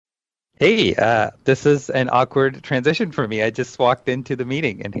Hey, this is an awkward transition for me. I just walked into the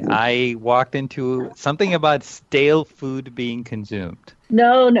meeting and I walked into something about stale food being consumed.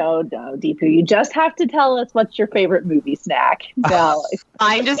 No, Deepu. You just have to tell us what's your favorite movie snack. No,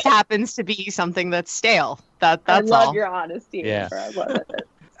 Mine just happens to be something that's stale. I That's love all. your honesty. Yeah. Amber. I love it.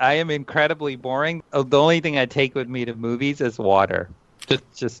 I am incredibly boring. The only thing I take with me to movies is water.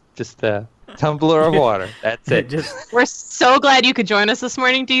 Just a tumbler of water. That's it. We're so glad you could join us this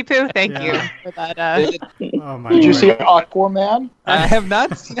morning, Deepu. Thank you for that. Oh my Did you see word. Aquaman? I have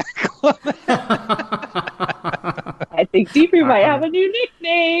not seen I think Deepu might have a new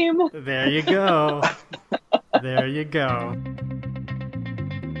nickname. There you go. There you go.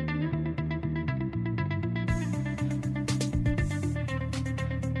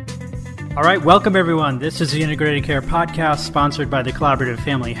 All right, welcome everyone. This is the Integrated Care Podcast sponsored by the Collaborative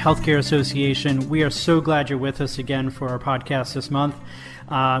Family Healthcare Association. We are so glad you're with us again for our podcast this month.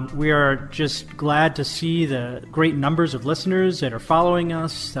 We are just glad to see the great numbers of listeners that are following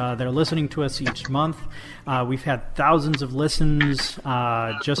us, that are listening to us each month. We've had thousands of listens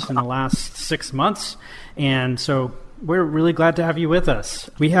just in the last 6 months, and so we're really glad to have you with us.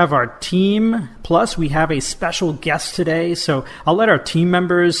 We have our team, plus we have a special guest today. So I'll let our team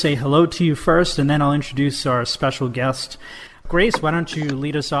members say hello to you first, and then I'll introduce our special guest. Grace, why don't you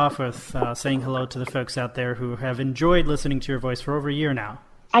lead us off with saying hello to the folks out there who have enjoyed listening to your voice for over a year now.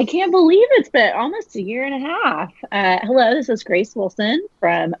 I can't believe it's been almost a year and a half. Hello, this is Grace Wilson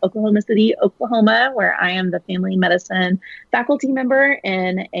from Oklahoma City, Oklahoma, where I am the family medicine faculty member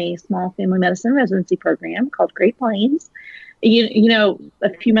in a small family medicine residency program called Great Plains. You know, a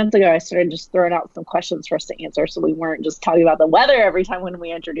few months ago, I started just throwing out some questions for us to answer so we weren't just talking about the weather every time when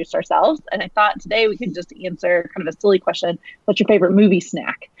we introduced ourselves. And I thought today we could just answer kind of a silly question. What's your favorite movie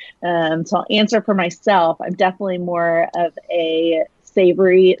snack? So I'll answer for myself. I'm definitely more of a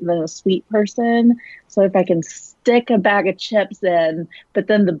savory than a sweet person. So if I can stick a bag of chips in, but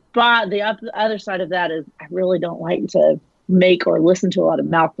then the other side of that is I really don't like to make or listen to a lot of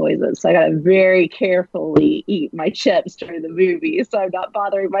mouth noises. So I got to very carefully eat my chips during the movie so I'm not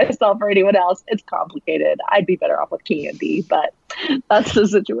bothering myself or anyone else. It's complicated. I'd be better off with candy, but that's the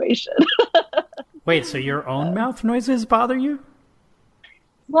situation. Wait, so your own mouth noises bother you?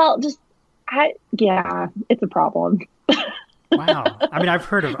 Well, yeah, it's a problem. Wow. I mean, I've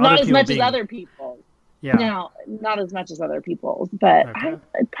heard of other Not as people much being... as other people. Yeah. No, not as much as other people's. But Okay.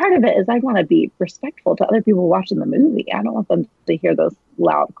 part of it is I want to be respectful to other people watching the movie. I don't want them to hear those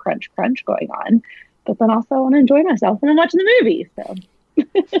loud crunch going on. But then also I want to enjoy myself when I'm watching the movie. So.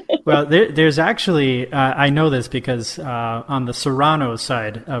 Well, there's actually, I know this because on the Serrano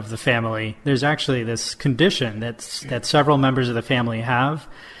side of the family, there's actually this condition that several members of the family have.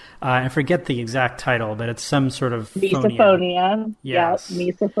 I forget the exact title, but it's some sort of misophonia. Yes.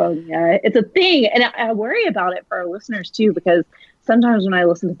 Yeah, misophonia. It's a thing. And I worry about it for our listeners too, because sometimes when I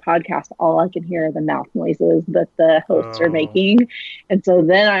listen to podcasts, all I can hear are the mouth noises that the hosts are making. And so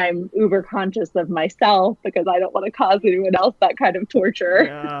then I'm uber conscious of myself because I don't want to cause anyone else that kind of torture.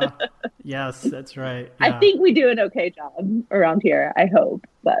 Yeah. Yes, that's right. Yeah. I think we do an okay job around here. I hope.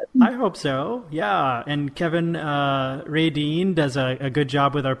 But I hope so. Yeah. And Kevin Radine does a good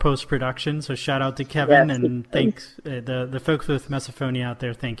job with our post-production. So shout out to Kevin, Yes, and thanks the folks with misophonia out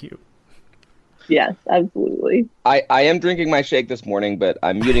there. Thank you. yes, absolutely. I am drinking my shake this morning, but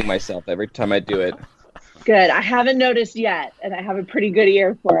I'm muting myself every time I do it. Good. I haven't noticed yet, and I have a pretty good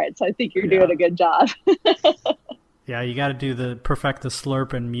ear for it. So I think you're doing a good job. Yeah, you got to do the perfect the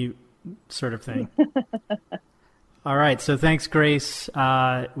slurp and mute sort of thing. All right, so thanks, Grace.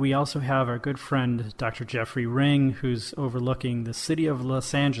 We also have our good friend, Dr. Jeffrey Ring, who's overlooking the city of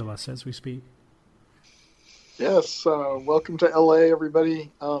Los Angeles as we speak. Yes, welcome to LA,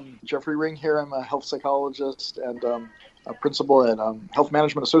 everybody. Jeffrey Ring here. I'm a health psychologist and a principal at Health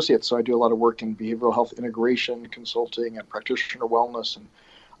Management Associates. So I do a lot of work in behavioral health integration, consulting, and practitioner wellness and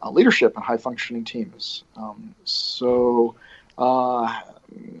leadership and high functioning teams.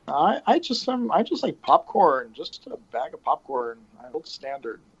 I just like popcorn, just a bag of popcorn. Old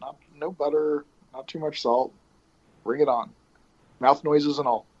standard, no butter, not too much salt. Bring it on, mouth noises and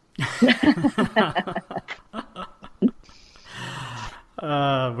all.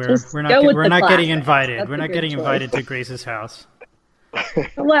 We're not getting invited. That's We're not getting invited to Grace's house.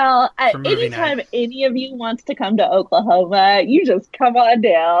 Well, movie anytime night. any of you wants to come to Oklahoma, you just come on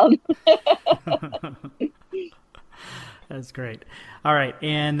down. That's great. All right,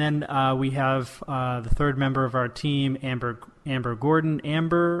 and then we have the third member of our team, Amber Gordon.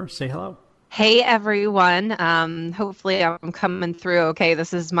 Amber, say hello. Hey, everyone. Hopefully I'm coming through okay.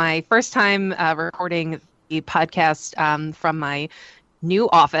 This is my first time recording the podcast from my new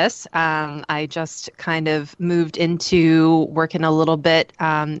office. I just kind of moved into working a little bit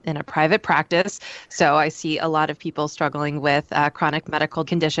in a private practice. So I see a lot of people struggling with chronic medical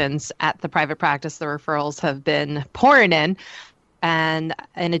conditions at the private practice. The referrals have been pouring in. And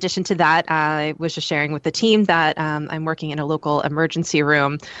in addition to that, I was just sharing with the team that I'm working in a local emergency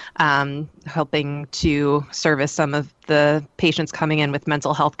room, helping to service some of the patients coming in with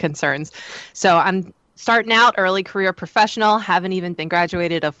mental health concerns. So I'm starting out early career professional, haven't even been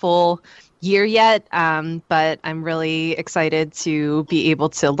graduated a full year yet, but I'm really excited to be able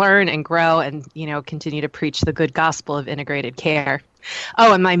to learn and grow and, continue to preach the good gospel of integrated care.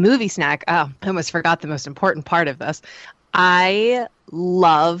 Oh, and my movie snack. Oh, I almost forgot the most important part of this. I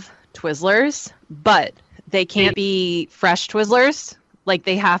love Twizzlers, but they can't be fresh Twizzlers. Like,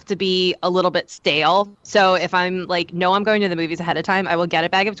 they have to be a little bit stale. So if I'm I'm going to the movies ahead of time, I will get a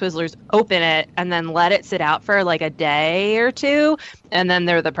bag of Twizzlers, open it, and then let it sit out for a day or two. And then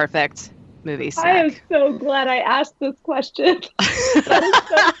they're the perfect movie snack. I am so glad I asked this question. That is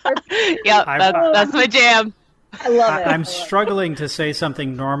so perfect. Yep, that's my jam. I love it. I'm struggling to say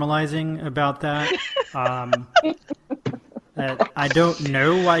something normalizing about that. I don't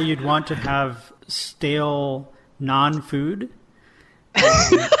know why you'd want to have stale non-food,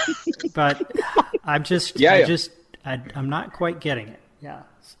 but I'm not quite getting it. Yeah,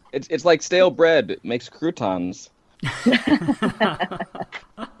 It's like stale bread makes croutons. The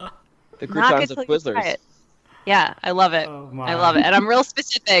croutons of Twizzlers. Yeah, I love it. Oh, my. I love it. And I'm real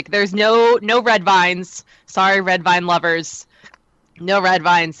specific. There's no red vines. Sorry, red vine lovers. No red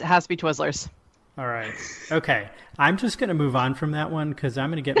vines. It has to be Twizzlers. All right. Okay. I'm just going to move on from that one because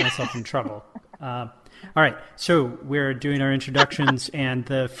I'm going to get myself in trouble. All right. So we're doing our introductions, and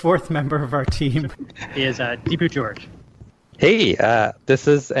the fourth member of our team is Deepu George. Hey, this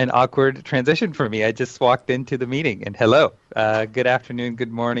is an awkward transition for me. I just walked into the meeting, and hello. Good afternoon,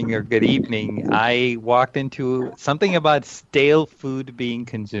 good morning, or good evening. I walked into something about stale food being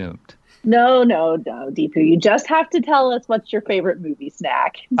consumed. No, Deepu. You just have to tell us what's your favorite movie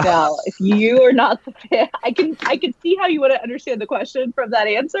snack. Now, if you are not the fan, I can see how you want to understand the question from that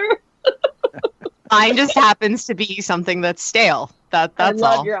answer. Mine just happens to be something that's stale. That's all. I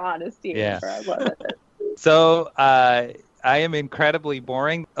love your honesty. Yeah. Amber. I love it. So I am incredibly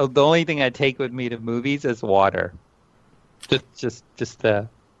boring. The only thing I take with me to movies is water. Just a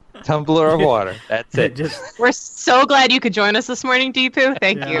tumbler of water. That's it. We're so glad you could join us this morning, Deepu.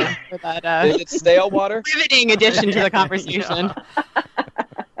 Thank you for that Is it stale water? riveting addition to the conversation.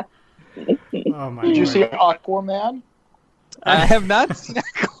 Oh my! Did you Lord. see Aquaman? I have not seen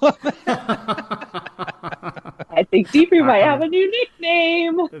Aquaman. I think Deepu might have a new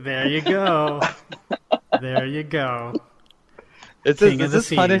nickname. There you go. There you go. Is King of the this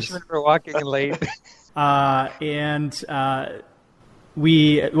Seas. punishment for walking in late? Let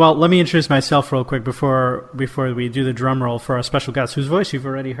me introduce myself real quick before we do the drum roll for our special guest, whose voice you've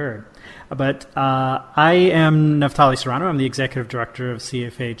already heard. But I am Naftali Serrano. I'm the executive director of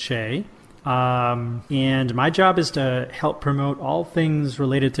CFHA. And my job is to help promote all things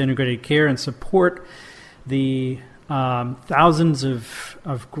related to integrated care and support the thousands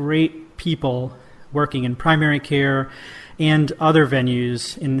of great people working in primary care and other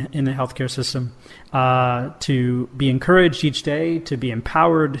venues in the healthcare system to be encouraged each day, to be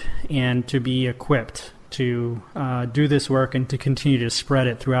empowered, and to be equipped to do this work and to continue to spread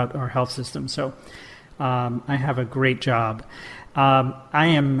it throughout our health system. So I have a great job.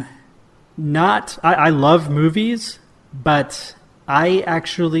 I love movies, but I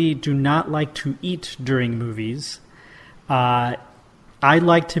actually do not like to eat during movies. I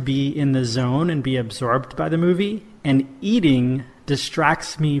like to be in the zone and be absorbed by the movie, and eating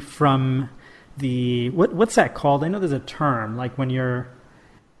distracts me from the what's that called? I know there's a term, like when you're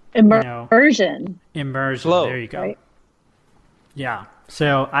Immersion. Immersion. Flow. There you go. Right. Yeah.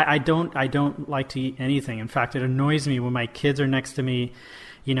 So I don't like to eat anything. In fact, it annoys me when my kids are next to me,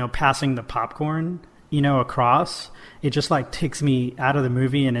 passing the popcorn, across. It just takes me out of the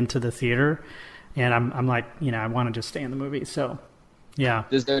movie and into the theater, and I'm like, I want to just stay in the movie. So, yeah.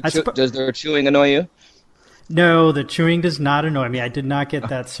 Does their chewing annoy you? No, the chewing does not annoy me. I did not get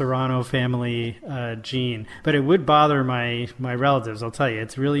that Serrano family gene, but it would bother my relatives. I'll tell you,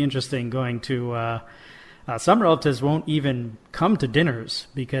 it's really interesting going to. Some relatives won't even come to dinners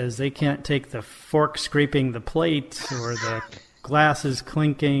because they can't take the fork scraping the plate or the glasses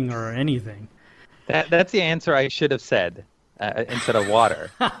clinking or anything. That's the answer I should have said instead of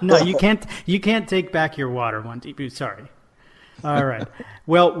water. No, you can't take back your water, one Deepu. Sorry. All right.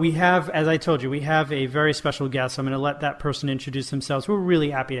 Well, we have, as I told you, we have a very special guest. I'm going to let that person introduce themselves. We're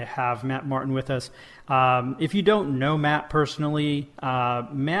really happy to have Matt Martin with us. If you don't know Matt personally,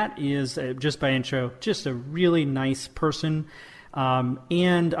 Matt is, just by intro, just a really nice person.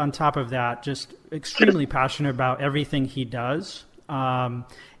 And on top of that, just extremely passionate about everything he does.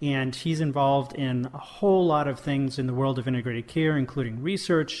 And he's involved in a whole lot of things in the world of integrated care, including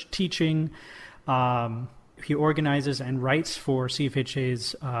research, teaching. He organizes and writes for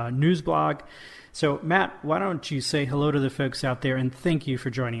CFHA's news blog. So, Matt, why don't you say hello to the folks out there, and thank you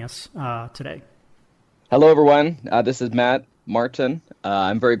for joining us today. Hello, everyone. This is Matt Martin.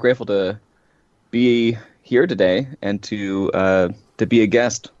 I'm very grateful to be here today and to be a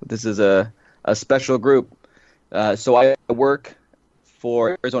guest. This is a special group. So I work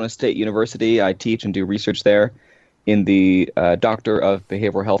for Arizona State University. I teach and do research there in the Doctor of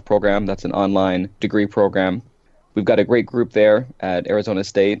Behavioral Health program. That's an online degree program. We've got a great group there at Arizona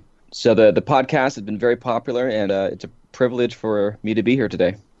State. So the podcast has been very popular, and it's a privilege for me to be here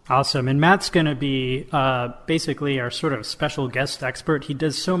today. Awesome. And Matt's going to be basically our sort of special guest expert. He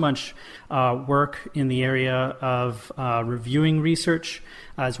does so much work in the area of reviewing research,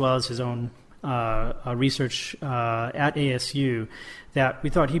 as well as his own research at ASU, that we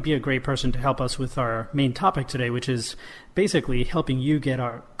thought he'd be a great person to help us with our main topic today, which is basically helping you get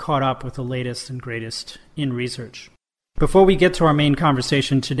caught up with the latest and greatest in research. Before we get to our main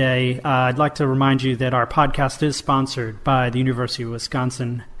conversation today, I'd like to remind you that our podcast is sponsored by the University of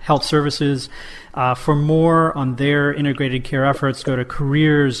Wisconsin Health Services. For more on their integrated care efforts, go to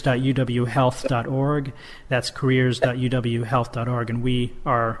careers.uwhealth.org. That's careers.uwhealth.org, and we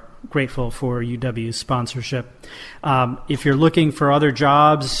are grateful for UW's sponsorship. If you're looking for other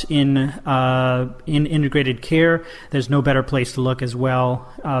jobs in integrated care, there's no better place to look as well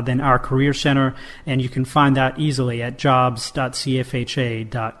than our Career Center, and you can find that easily at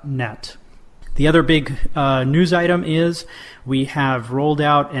jobs.cfha.net. The other big news item is we have rolled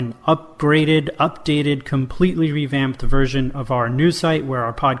out an updated, completely revamped version of our news site where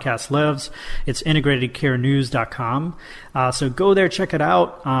our podcast lives. It's integratedcarenews.com. So go there, check it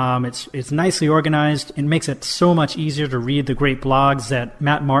out. It's nicely organized. It makes it so much easier to read the great blogs that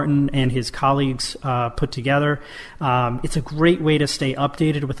Matt Martin and his colleagues put together. It's a great way to stay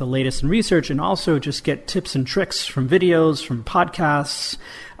updated with the latest in research and also just get tips and tricks from videos, from podcasts,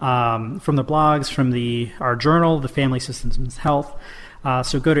 from the blogs, from our journal, the Family Systems Health.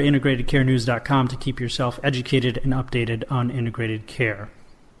 So go to integratedcarenews.com to keep yourself educated and updated on integrated care.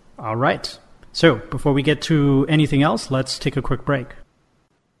 All right. So before we get to anything else, let's take a quick break.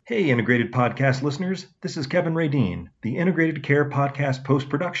 Hey, Integrated Podcast listeners. This is Kevin Radine, the Integrated Care Podcast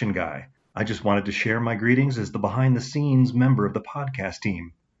post-production guy. I just wanted to share my greetings as the behind-the-scenes member of the podcast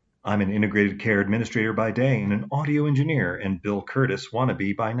team. I'm an integrated care administrator by day and an audio engineer and Bill Curtis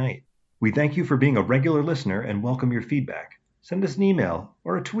wannabe by night. We thank you for being a regular listener and welcome your feedback. Send us an email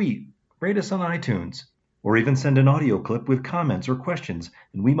or a tweet, rate us on iTunes, or even send an audio clip with comments or questions,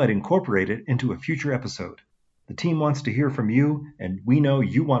 and we might incorporate it into a future episode. The team wants to hear from you, and we know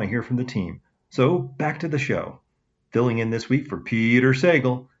you want to hear from the team. So back to the show. Filling in this week for Peter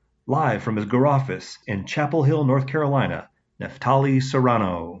Sagal, live from his office in Chapel Hill, North Carolina, Neftali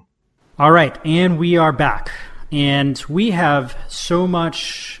Serrano. All right, and we are back. And we have so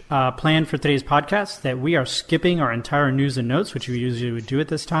much planned for today's podcast that we are skipping our entire news and notes, which we usually would do at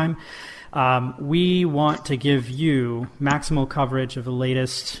this time. We want to give you maximal coverage of the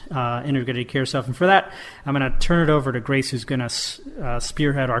latest integrated care stuff. And for that, I'm going to turn it over to Grace, who's going to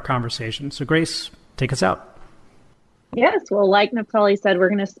spearhead our conversation. So Grace, take us out. Yes, well, like Neftali said, we're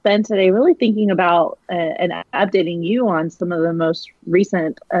going to spend today really thinking about and updating you on some of the most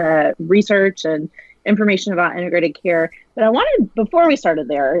recent research and information about integrated care. But I wanted, before we started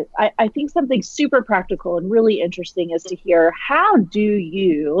there, I think something super practical and really interesting is to hear, how do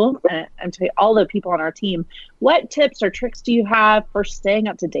you, and to all the people on our team, what tips or tricks do you have for staying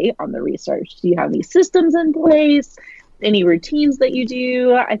up to date on the research? Do you have any systems in place, any routines that you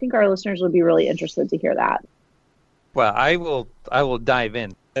do? I think our listeners would be really interested to hear that. Well, I will dive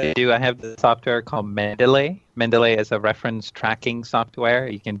in. I have the software called Mendeley. Mendeley is a reference tracking software.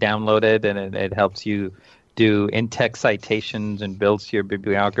 You can download it, and it helps you do in-text citations and builds your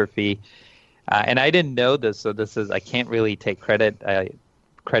bibliography. And I didn't know this, so I can't really take credit.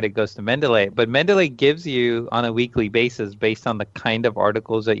 Credit goes to Mendeley. But Mendeley gives you, on a weekly basis, based on the kind of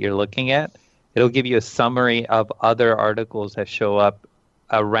articles that you're looking at, it'll give you a summary of other articles that show up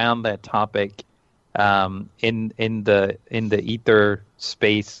around that topic in the ether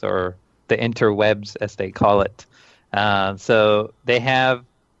space, or the interwebs as they call it. So they have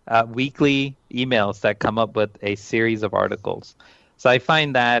weekly emails that come up with a series of articles. So I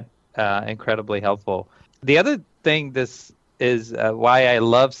find that incredibly helpful. The other thing this is why I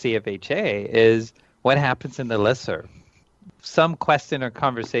love CFHA is what happens in the listserv. Some question or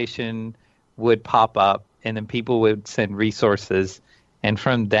conversation would pop up, and then people would send resources. And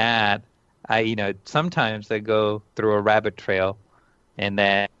from that, sometimes I go through a rabbit trail, and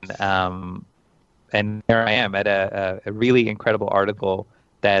then and there I am at a really incredible article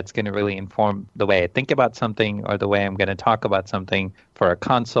that's going to really inform the way I think about something or the way I'm going to talk about something for a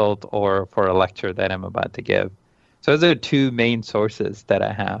consult or for a lecture that I'm about to give. So those are two main sources that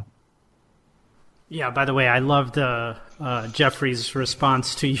I have. Yeah, by the way, I loved Jeffrey's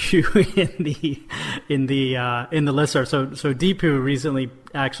response to you in the listserv. So Deepu recently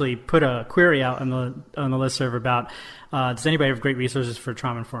actually put a query out on the listserv about does anybody have great resources for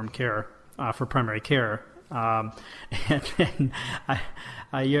trauma-informed care for primary care? And then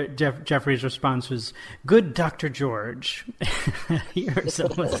Jeffrey's response was, "Good, Dr. George." Here are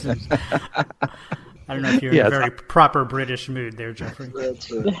some listeners. I don't know if you're in a very proper British mood there, Jeffrey.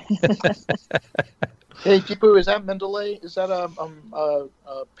 Hey, Deepu, is that Mendeley? Is that a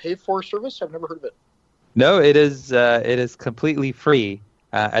pay-for service? I've never heard of it. No, it is completely free.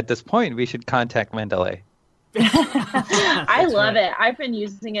 At this point, we should contact Mendeley. I love it. I've been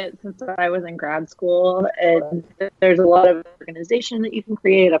using it since I was in grad school, and there's a lot of organization that you can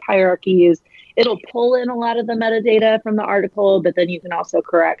create of hierarchies. It'll pull in a lot of the metadata from the article, but then you can also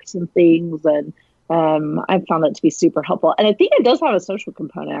correct some things, and I've found that to be super helpful. And I think it does have a social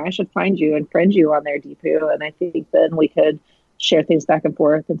component. I should find you and friend you on there, Deepu, and I think then we could share things back and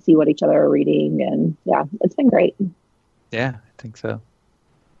forth and see what each other are reading. And yeah, it's been great. Yeah, I think so.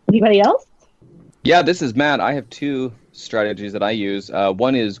 Anybody else? Yeah, this is Matt. I have two strategies that I use.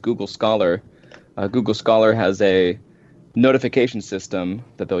 One is Google Scholar. Google Scholar has a notification system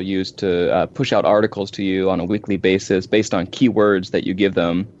that they'll use to push out articles to you on a weekly basis based on keywords that you give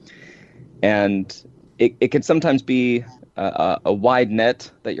them. And it can sometimes be a wide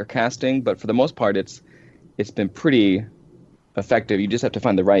net that you're casting, but for the most part, it's been pretty effective. You just have to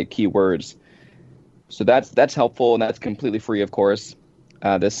find the right keywords. So that's helpful, and that's completely free, of course.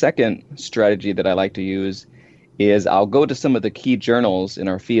 The second strategy that I like to use is I'll go to some of the key journals in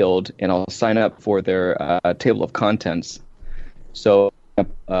our field, and I'll sign up for their table of contents. So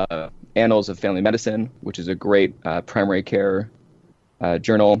Annals of Family Medicine, which is a great primary care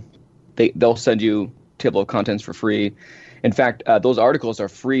journal, they'll send you table of contents for free. In fact, those articles are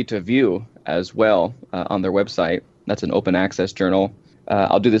free to view as well on their website. That's an open access journal.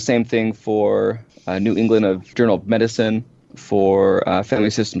 I'll do the same thing for New England Journal of Medicine, for Family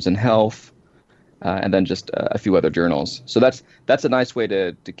Systems and Health, and then just a few other journals. So that's a nice way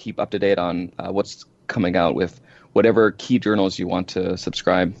to keep up to date on what's coming out with whatever key journals you want to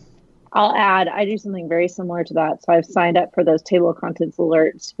subscribe. I'll add, I do something very similar to that. So I've signed up for those table of contents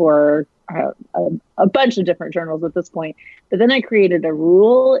alerts for a bunch of different journals at this point. But then I created a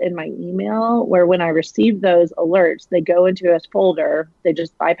rule in my email where when I receive those alerts, they go into a folder. They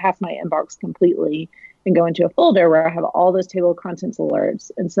just bypass my inbox completely and go into a folder where I have all those table of contents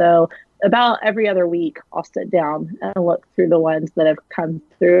alerts. And so about every other week, I'll sit down and look through the ones that have come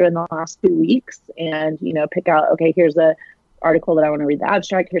through in the last 2 weeks and, pick out, okay, here's a article that I want to read the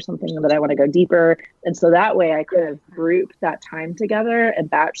abstract, here's something that I want to go deeper. And so that way I could have grouped that time together and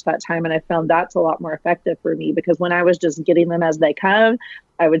batch that time. And I found that's a lot more effective for me, because when I was just getting them as they come,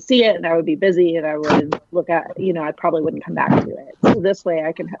 I would see it and I would be busy and I would look at, I probably wouldn't come back to it. So this way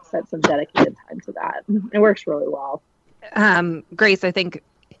I can set some dedicated time to that. It works really well. Grace, I think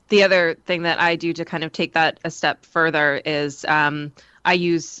the other thing that I do to kind of take that a step further is I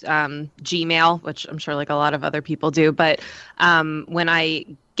use Gmail, which I'm sure like a lot of other people do. But when I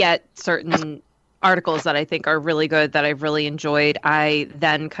get certain articles that I think are really good, that I've really enjoyed, I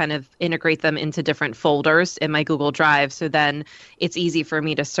then kind of integrate them into different folders in my Google Drive. So then it's easy for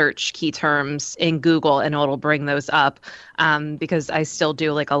me to search key terms in Google and it'll bring those up, because I still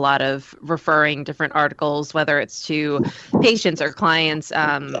do like a lot of referring different articles, whether it's to patients or clients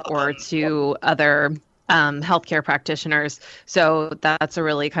or to other healthcare practitioners. So that's a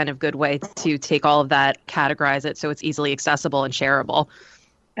really kind of good way to take all of that, categorize it so it's easily accessible and shareable.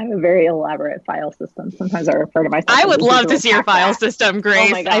 I have a very elaborate file system. Sometimes I refer to myself. I would love to see your file system, Grace.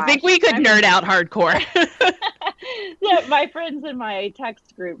 Oh my gosh. I think we could nerd out hardcore. Yeah, my friends in my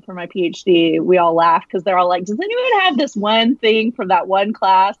text group for my PhD, we all laugh because they're all like, does anyone have this one thing from that one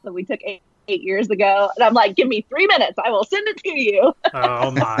class that we took 8 years ago? And I'm like, give me 3 minutes. I will send it to you.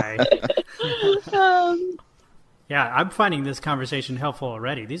 Oh, my. Yeah, I'm finding this conversation helpful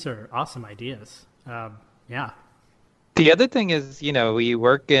already. These are awesome ideas. Yeah. The other thing is, we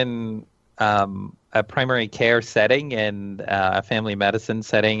work in a primary care setting and a family medicine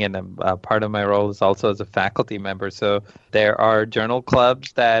setting, and a part of my role is also as a faculty member. So there are journal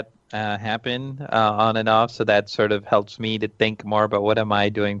clubs that happen on and off, so that sort of helps me to think more about what am I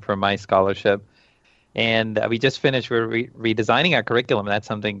doing for my scholarship. And we just finished, we're redesigning our curriculum. That's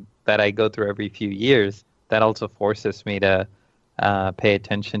something that I go through every few years. That also forces me to pay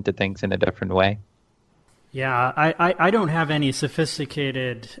attention to things in a different way. Yeah, I don't have any more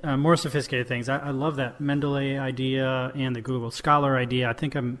sophisticated things. I love that Mendeley idea and the Google Scholar idea. I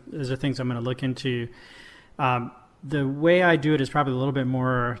think those are things I'm going to look into. The way I do it is probably a little bit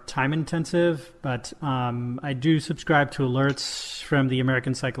more time intensive, but I do subscribe to alerts from the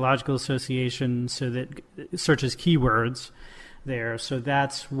American Psychological Association so that it searches keywords there. So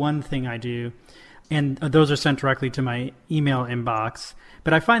that's one thing I do. And those are sent directly to my email inbox.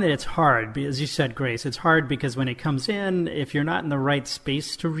 But I find that it's hard, as you said, Grace, it's hard because when it comes in, if you're not in the right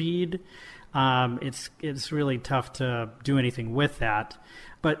space to read, it's really tough to do anything with that.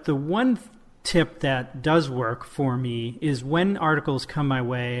 But the one tip that does work for me is when articles come my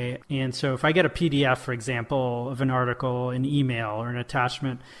way. And so if I get a PDF, for example, of an article, an email, or an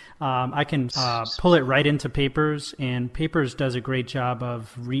attachment, I can pull it right into Papers, and Papers does a great job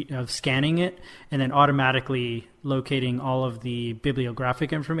of scanning it and then automatically locating all of the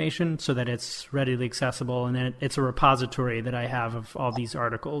bibliographic information so that it's readily accessible. And then it's a repository that I have of all these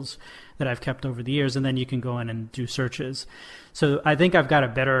articles that I've kept over the years, and then you can go in and do searches. So I think I've got a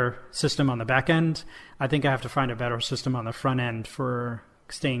better system on the back end. I think I have to find a better system on the front end for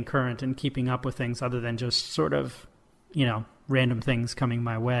staying current and keeping up with things other than just sort of, random things coming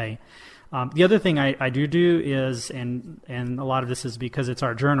my way. The other thing I do is, and a lot of this is because it's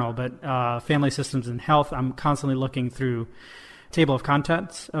our journal, but Family Systems and Health, I'm constantly looking through table of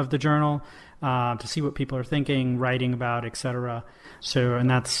contents of the journal to see what people are thinking, writing about, etc. So, and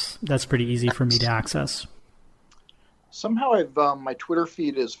that's pretty easy for me to access. Somehow my Twitter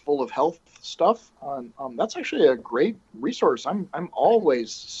feed is full of health stuff. That's actually a great resource. I'm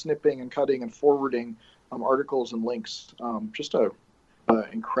always snipping and cutting and forwarding articles and links. Just a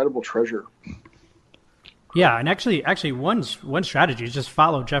incredible treasure. Yeah, and actually, one strategy is just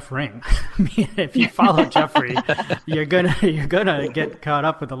follow Jeff Ring. I mean, if you follow Jeffrey, you're gonna get caught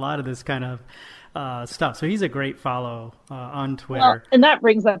up with a lot of this kind of stuff. So he's a great follow on Twitter. Well, and that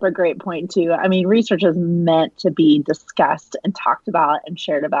brings up a great point too. I mean, research is meant to be discussed and talked about and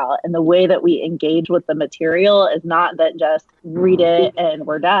shared about. And the way that we engage with the material is not that just read it and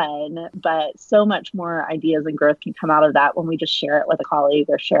we're done, but so much more ideas and growth can come out of that when we just share it with a colleague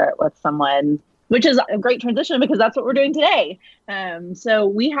or share it with someone, which is a great transition because that's what we're doing today. So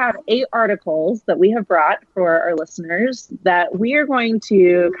we have 8 articles that we have brought for our listeners that we are going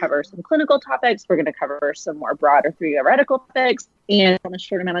to cover some clinical topics. We're going to cover some more broader theoretical topics. And in a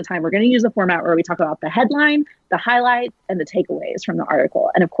short amount of time, we're going to use a format where we talk about the headline, the highlights, and the takeaways from the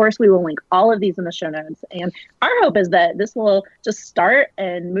article. And of course, we will link all of these in the show notes. And our hope is that this will just start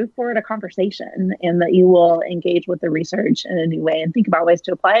and move forward a conversation, and that you will engage with the research in a new way and think about ways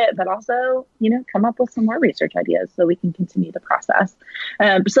to apply it, but also, come up with some more research ideas so we can continue the process.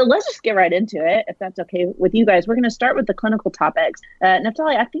 So let's just get right into it, if that's okay with you guys. We're going to start with the clinical topics.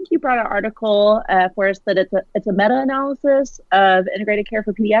 Naftali, I think you brought an article for us that it's a meta-analysis of integrated care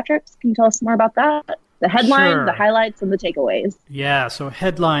for pediatrics. Can you tell us more about that? The headline, Sure. The highlights, and the takeaways. Yeah, so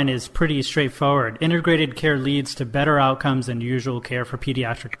headline is pretty straightforward. Integrated care leads to better outcomes than usual care for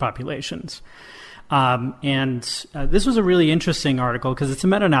pediatric populations. This was a really interesting article because it's a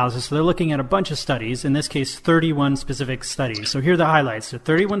meta-analysis. So they're looking at a bunch of studies, in this case, 31 specific studies. So here are the highlights. So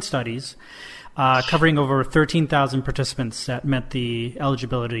 31 studies covering over 13,000 participants that met the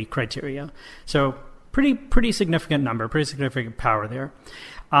eligibility criteria. So pretty significant number, pretty significant power there.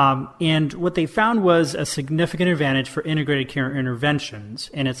 And what they found was a significant advantage for integrated care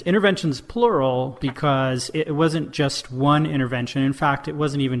interventions. And it's interventions plural because it wasn't just one intervention. In fact, it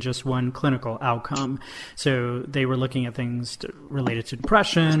wasn't even just one clinical outcome. So they were looking at things related to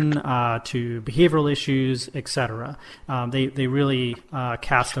depression, to behavioral issues, etc. They really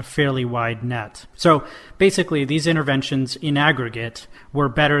cast a fairly wide net. So basically, these interventions in aggregate were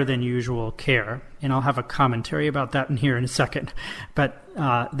better than usual care. And I'll have a commentary about that in here in a second. But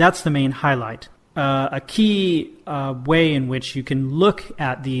that's the main highlight. A key way in which you can look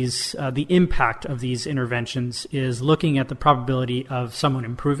at these, the impact of these interventions is looking at the probability of someone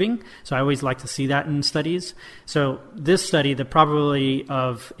improving. So I always like to see that in studies. So this study, the probability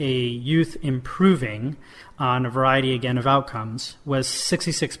of a youth improving on a variety, again, of outcomes was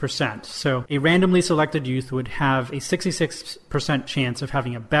 66%. So a randomly selected youth would have a 66% chance of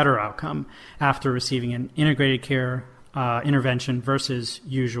having a better outcome after receiving an integrated care intervention versus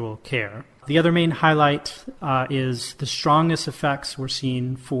usual care. The other main highlight is the strongest effects we're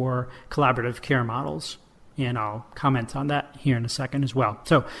seeing for collaborative care models. And I'll comment on that here in a second as well.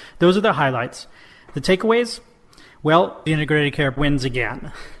 So those are the highlights. The takeaways, well, the integrated care wins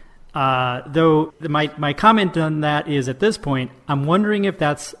again. Though my comment on that is at this point, I'm wondering if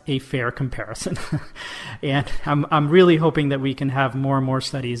that's a fair comparison. And I'm really hoping that we can have more and more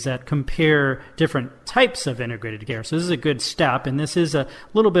studies that compare different types of integrated care. So this is a good step, and this is a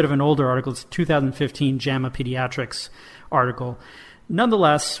little bit of an older article. It's a 2015 JAMA Pediatrics article.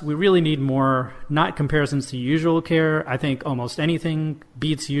 Nonetheless, we really need more, not comparisons to usual care. I think almost anything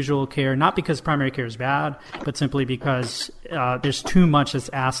beats usual care, not because primary care is bad, but simply because there's too much that's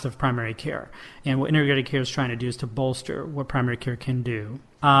asked of primary care. And what integrated care is trying to do is to bolster what primary care can do.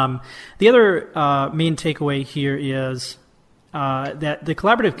 The other main takeaway here is that the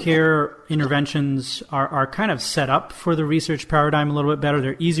collaborative care interventions are kind of set up for the research paradigm a little bit better.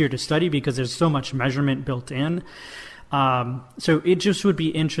 They're easier to study because there's so much measurement built in. So it just would be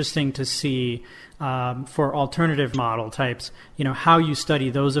interesting to see for alternative model types, how you study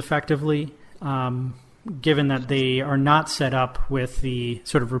those effectively, given that they are not set up with the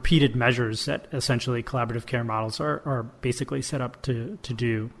sort of repeated measures that essentially collaborative care models are basically set up to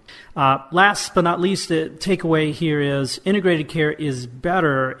do. Last but not least, the takeaway here is integrated care is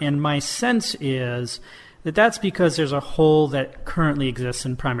better, and my sense is that's because there's a hole that currently exists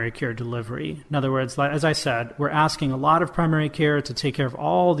in primary care delivery. In other words, as I said, we're asking a lot of primary care to take care of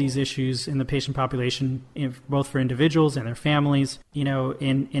all these issues in the patient population, both for individuals and their families.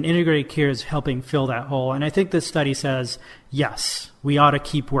 And integrated care is helping fill that hole. And I think this study says, yes, we ought to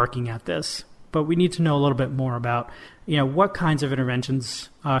keep working at this. But we need to know a little bit more about, what kinds of interventions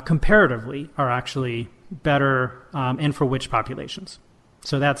comparatively are actually better and for which populations.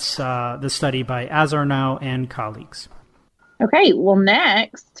 So that's the study by Azarnow and colleagues. Okay, well,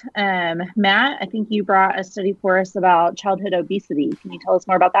 next, Matt, I think you brought a study for us about childhood obesity. Can you tell us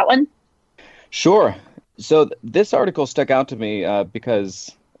more about that one? Sure. So this article stuck out to me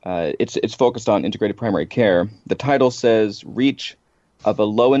because it's focused on integrated primary care. The title says, "Reach of a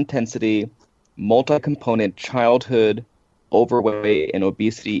Low-Intensity, Multi-Component Childhood Overweight and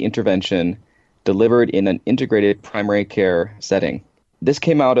Obesity Intervention Delivered in an Integrated Primary Care Setting." This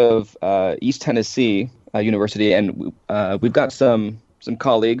came out of East Tennessee University, and we've got some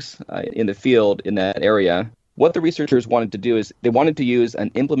colleagues in the field in that area. What the researchers wanted to do is they wanted to use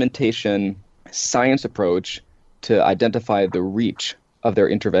an implementation science approach to identify the reach of their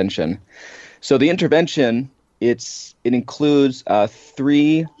intervention. So the intervention, it includes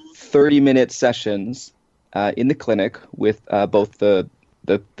 3 30-minute sessions in the clinic with both the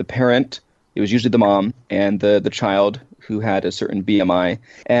parent, it was usually the mom, and the child who had a certain BMI,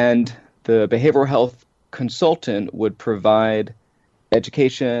 and the behavioral health consultant would provide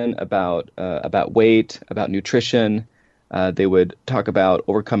education about weight, about nutrition. They would talk about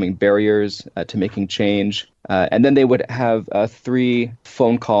overcoming barriers to making change, and then they would have 3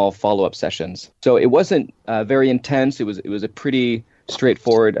 phone call follow-up sessions. So it wasn't very intense. It was a pretty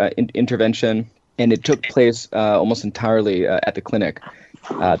straightforward intervention, and it took place almost entirely at the clinic.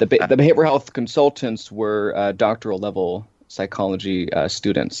 The behavioral health consultants were doctoral level psychology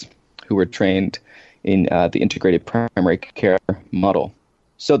students who were trained in the integrated primary care model.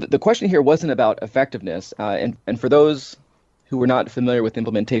 So the question here wasn't about effectiveness. And for those who were not familiar with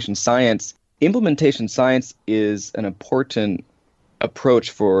implementation science is an important approach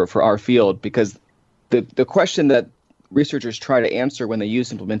for our field, because the question that researchers try to answer when they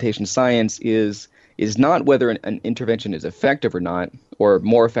use implementation science is not whether an intervention is effective or not, or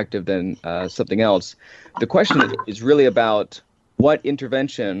more effective than something else. The question is really about what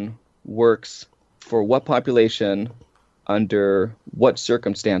intervention works for what population under what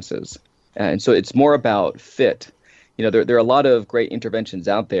circumstances. And so it's more about fit. There are a lot of great interventions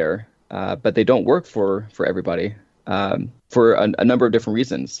out there, but they don't work for everybody for a number of different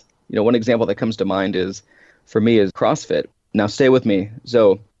reasons. One example that comes to mind for me is CrossFit. Now stay with me.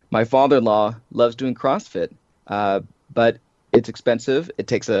 So my father-in-law loves doing CrossFit, but it's expensive. It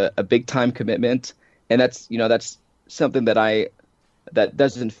takes a big time commitment, and that's something that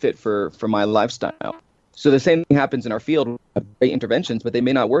doesn't fit for my lifestyle. So the same thing happens in our field. We have great interventions, but they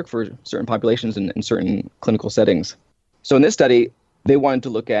may not work for certain populations in certain clinical settings. So in this study, they wanted to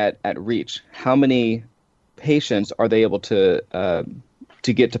look at reach. How many patients are they able to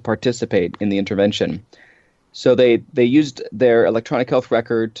get to participate in the intervention? So they used their electronic health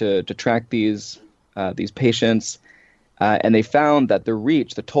record to track these patients, and they found that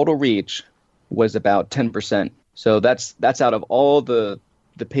the total reach was about 10%. So that's out of all the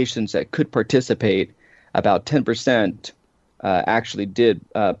patients that could participate. about 10% actually did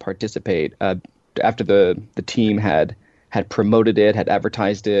participate after the team had promoted it, had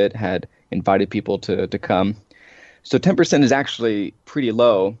advertised it, had invited people to come. So 10% is actually pretty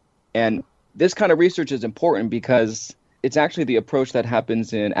low. And this kind of research is important because it's actually the approach that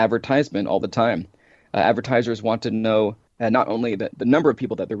happens in advertisement all the time. Advertisers want to know not only the number of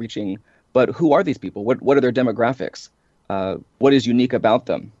people that they're reaching, but who are these people? What are their demographics? What is unique about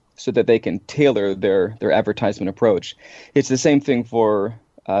them, so that they can tailor their advertisement approach. It's the same thing for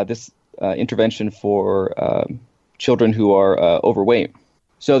this intervention for children who are overweight.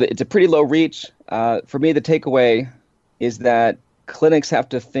 So it's a pretty low reach. For me, the takeaway is that clinics have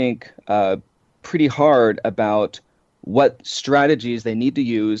to think pretty hard about what strategies they need to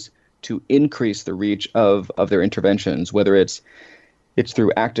use to increase the reach of their interventions, whether it's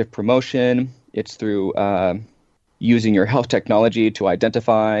through active promotion, it's through using your health technology to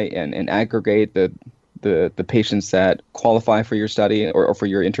identify and aggregate the patients that qualify for your study or for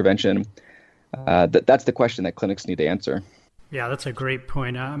your intervention. That's the question that clinics need to answer. Yeah, that's a great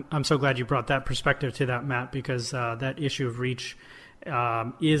point. I'm so glad you brought that perspective to that, Matt, because that issue of reach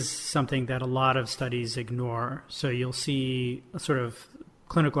is something that a lot of studies ignore. So you'll see sort of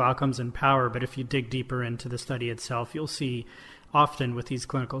clinical outcomes in power, but if you dig deeper into the study itself, you'll see often with these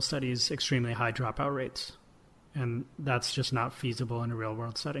clinical studies extremely high dropout rates. And that's just not feasible in a real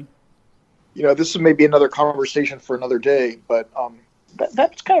world setting. This is maybe another conversation for another day, but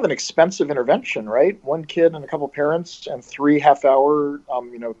that's kind of an expensive intervention, right? One kid and a couple parents and 3 half-hour,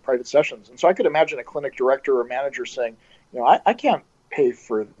 private sessions. And so I could imagine a clinic director or manager saying, I can't pay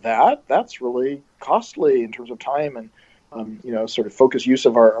for that. That's really costly in terms of time and, sort of focused use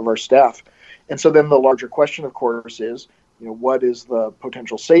of our staff. And so then the larger question, of course, is, what is the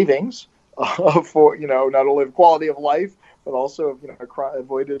potential savings for, not only the quality of life, but also,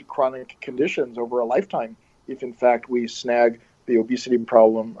 avoided chronic conditions over a lifetime if, in fact, we snag the obesity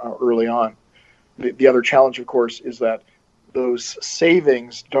problem early on. The other challenge, of course, is that those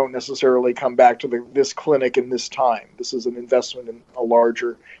savings don't necessarily come back to this clinic in this time. This is an investment in a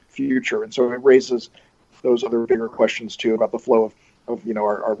larger future. And so it raises those other bigger questions, too, about the flow of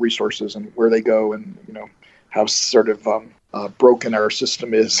our resources and where they go and, how sort of broken our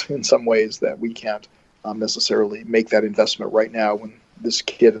system is in some ways that we can't necessarily make that investment right now when this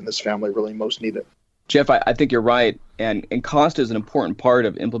kid and this family really most need it. Jeff, I think you're right. And cost is an important part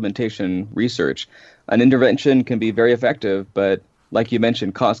of implementation research. An intervention can be very effective, but like you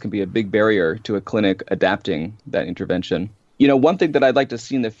mentioned, cost can be a big barrier to a clinic adapting that intervention. One thing that I'd like to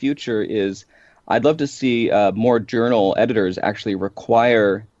see in the future is I'd love to see more journal editors actually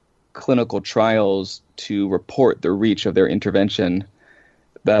require clinical trials to report the reach of their intervention.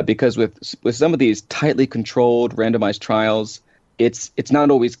 Because with some of these tightly controlled randomized trials, it's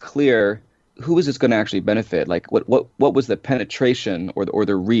not always clear who is this going to actually benefit. Like what was the penetration or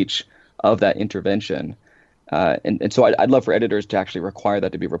the reach of that intervention? And so I'd love for editors to actually require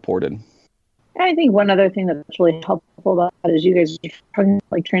that to be reported. I think one other thing that's really helpful about it is you guys are talking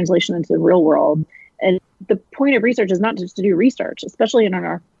like translation into the real world. And the point of research is not just to do research, especially in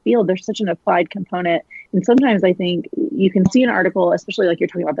our field. There's such an applied component. And sometimes I think you can see an article, especially like you're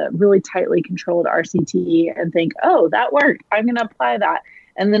talking about the really tightly controlled RCT, and think, oh, that worked. I'm going to apply that.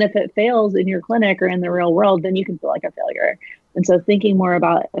 And then if it fails in your clinic or in the real world, then you can feel like a failure. And so thinking more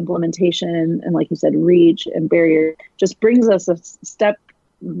about implementation and, like you said, reach and barrier just brings us a step,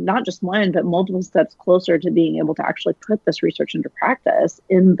 not just one, but multiple steps closer to being able to actually put this research into practice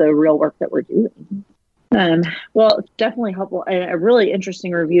in the real work that we're doing. Well, it's definitely helpful. A really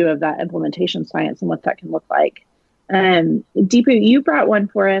interesting review of that implementation science and what that can look like. Deepu, you brought one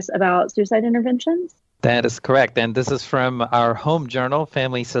for us about suicide interventions. That is correct. And this is from our home journal,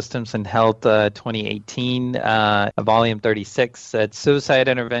 Family Systems and Health 2018, volume 36. Suicide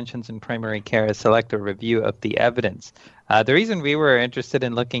Interventions in Primary Care, a selective review of the evidence. The reason we were interested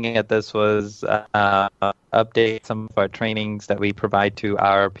in looking at this was update some of our trainings that we provide to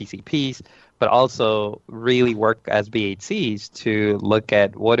our PCPs, but also really work as BHCs to look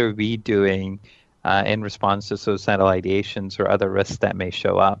at what are we doing in response to suicidal ideations or other risks that may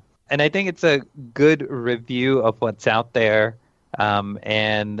show up. And I think it's a good review of what's out there.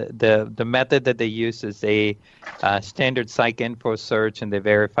 And the method that they use is a standard PsycInfo search, and they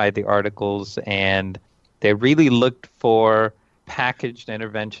verified the articles, and they really looked for packaged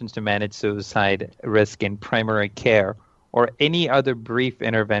interventions to manage suicide risk in primary care or any other brief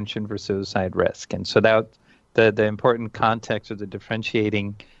intervention for suicide risk. And so that the important context or the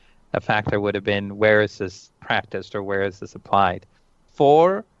differentiating factor would have been, where is this practiced or where is this applied?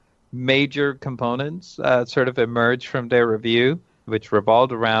 4 major components sort of emerge from their review. which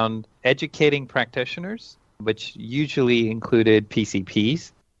revolved around educating practitioners, which usually included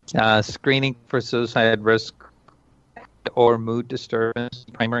PCPs, screening for suicide risk or mood disturbance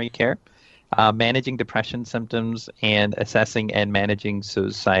in primary care, managing depression symptoms, and assessing and managing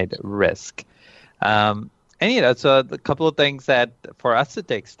suicide risk. So a couple of things that for us to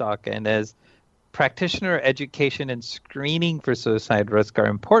take stock in is practitioner education and screening for suicide risk are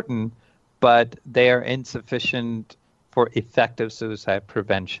important, but they are insufficient for effective suicide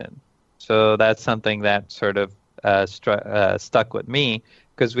prevention. So that's something that sort of stuck with me,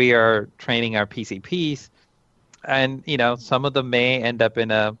 because we are training our PCPs, and some of them may end up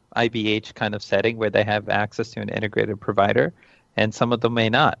in a IBH kind of setting where they have access to an integrated provider, and some of them may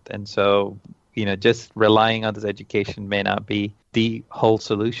not. And so, just relying on this education may not be the whole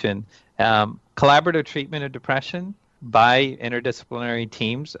solution. Collaborative treatment of depression by interdisciplinary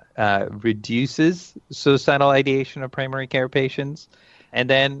teams reduces suicidal ideation of primary care patients. And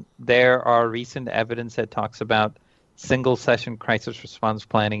then there are recent evidence that talks about single session crisis response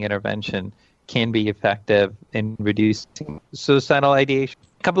planning intervention can be effective in reducing suicidal ideation.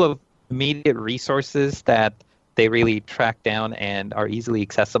 A couple of immediate resources that they really track down and are easily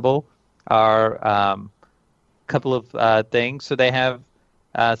accessible are a couple of things. So they have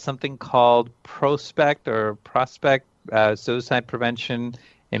something called Prospect Suicide Prevention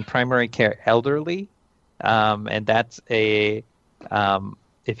in Primary Care Elderly. And that's if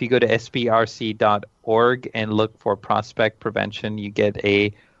you go to sbrc.org and look for Prospect Prevention, you get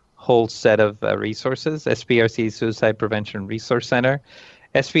a whole set of resources. SBRC Suicide Prevention Resource Center.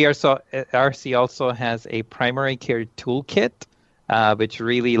 SBRC also has a primary care toolkit, which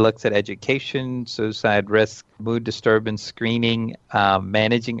really looks at education, suicide risk, mood disturbance screening,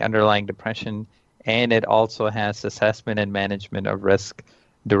 managing underlying depression, and it also has assessment and management of risk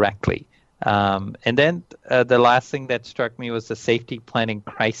directly. And then the last thing that struck me was the safety planning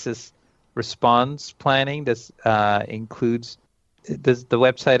crisis response planning. This includes, the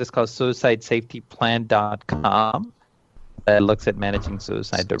website is called suicidesafetyplan.com. That looks at managing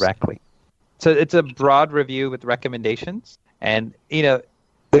suicide directly. So it's a broad review with recommendations. And, the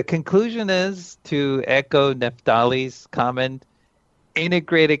conclusion is, to echo Neftali's comment,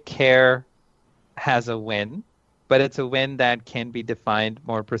 integrated care has a win, but it's a win that can be defined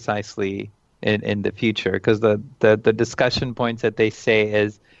more precisely in the future, because the discussion points that they say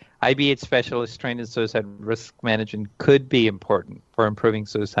is IBH specialists trained in suicide risk management could be important for improving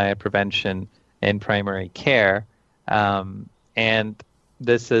suicide prevention in primary care. And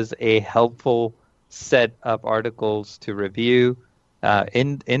this is a helpful set of articles to review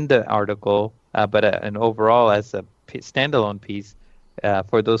in the article, but an overall as a standalone piece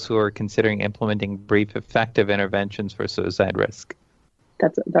for those who are considering implementing brief, effective interventions for suicide risk.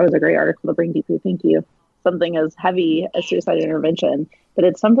 That was a great article to bring, Deepu. Thank you. Something as heavy as suicide intervention, but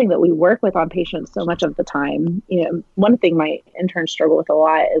it's something that we work with on patients so much of the time. One thing my interns struggle with a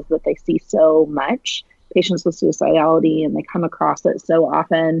lot is that they see so much patients with suicidality, and they come across it so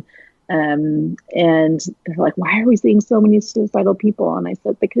often. And they're like, why are we seeing so many suicidal people? And I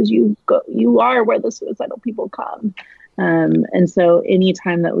said, because you are where the suicidal people come. And so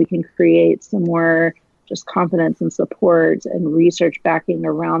anytime that we can create some more just confidence and support and research backing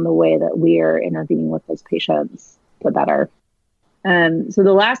around the way that we are intervening with those patients, the better. So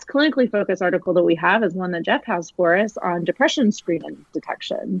the last clinically focused article that we have is one that Jeff has for us on depression screening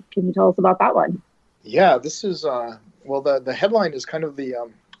detection. Can you tell us about that one? Yeah, this is, the headline is kind of the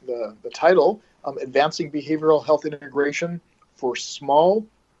title, Advancing Behavioral Health Integration for Small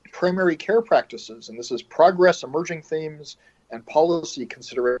Primary Care Practices. And this is Progress, Emerging Themes, and Policy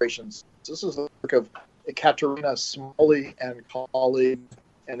Considerations. This is the work of Ekaterina Smalley and colleagues,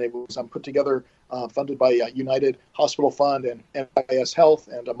 and it was put together, funded by United Hospital Fund and NIS Health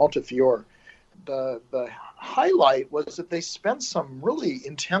and Montefiore. The highlight was that they spent some really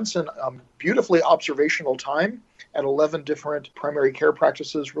intense and beautifully observational time at 11 different primary care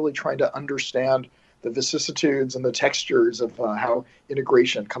practices, really trying to understand the vicissitudes and the textures of how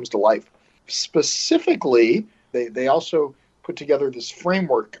integration comes to life. Specifically, they also put together this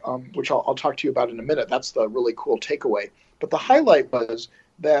framework, which I'll talk to you about in a minute. That's the really cool takeaway. But the highlight was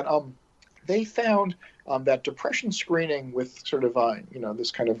that they found that depression screening with sort of,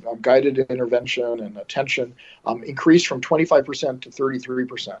 this kind of guided intervention and attention increased from 25% to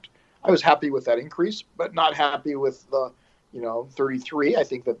 33%. I was happy with that increase, but not happy with the, 33. I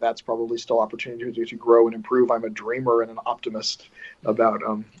think that's probably still opportunity to grow and improve. I'm a dreamer and an optimist about,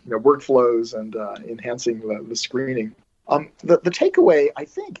 workflows and enhancing the screening. The takeaway, I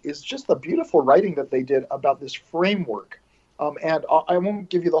think, is just the beautiful writing that they did about this framework. And I won't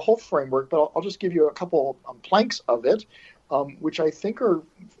give you the whole framework, but I'll just give you a couple planks of it. which I think are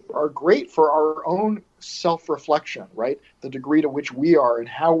great for our own self-reflection, right? The degree to which we are and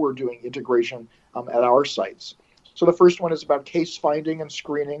how we're doing integration at our sites. So the first one is about case finding and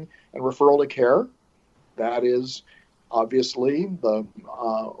screening and referral to care. That is obviously the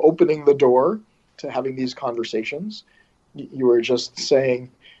opening the door to having these conversations. You were just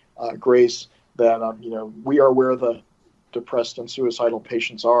saying, Grace, that we are where the depressed and suicidal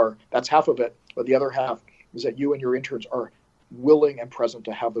patients are. That's half of it, but the other half is that you and your interns are willing and present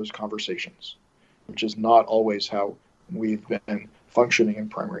to have those conversations, which is not always how we've been functioning in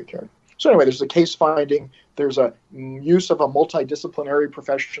primary care. So anyway, there's the case finding. There's a use of a multidisciplinary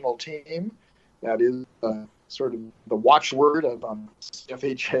professional team. That is sort of the watchword of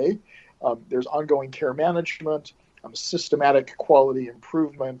CFHA. There's ongoing care management, systematic quality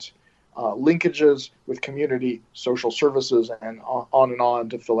improvement, linkages with community social services, and on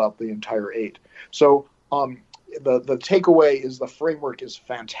to fill out the entire 8. So the takeaway is the framework is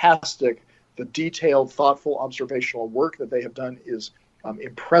fantastic. The detailed, thoughtful, observational work that they have done is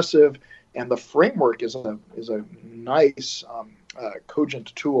impressive, and the framework is a nice,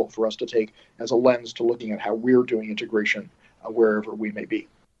 cogent tool for us to take as a lens to looking at how we're doing integration wherever we may be.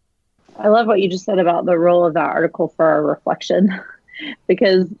 I love what you just said about the role of that article for our reflection.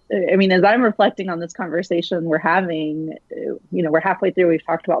 Because, I mean, as I'm reflecting on this conversation we're having, we're halfway through, we've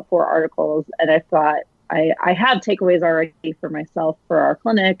talked about 4 articles, and I thought I have takeaways already for myself, for our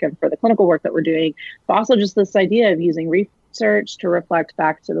clinic, and for the clinical work that we're doing, but also just this idea of using research to reflect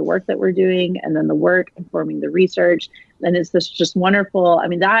back to the work that we're doing, and then the work informing the research. And it's this just wonderful, I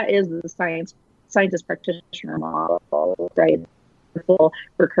mean, that is the scientist practitioner model, right?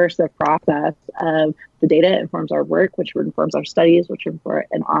 Recursive process of the data informs our work, which informs our studies, which inform,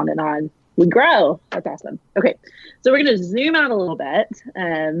 and on we grow. That's awesome. Okay, so we're going to zoom out a little bit,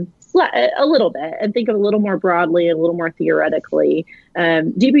 and think of a little more broadly, a little more theoretically.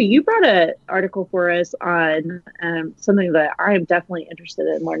 DB, you brought an article for us on something that I am definitely interested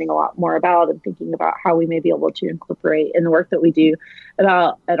in learning a lot more about, and thinking about how we may be able to incorporate in the work that we do at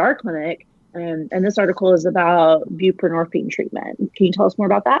our clinic. And this article is about buprenorphine treatment. Can you tell us more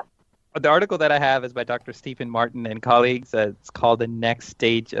about that? The article that I have is by Dr. Stephen Martin and colleagues. It's called The Next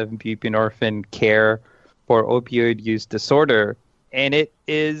Stage of Buprenorphine Care for Opioid Use Disorder. And it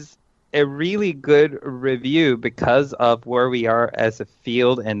is a really good review because of where we are as a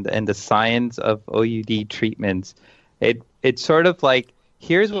field and the science of OUD treatments. It's sort of like,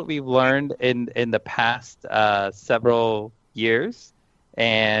 here's what we've learned in the past several years.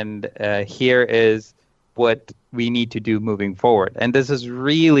 And here is what we need to do moving forward. And this is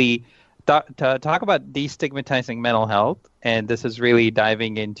really to talk about destigmatizing mental health. And this is really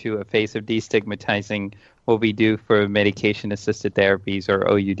diving into a phase of destigmatizing what we do for medication-assisted therapies or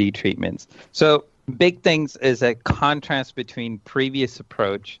OUD treatments. So big things is a contrast between previous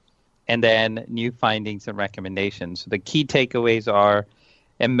approach and then new findings and recommendations. So the key takeaways are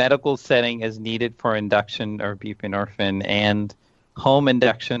a medical setting is needed for induction of buprenorphine, and home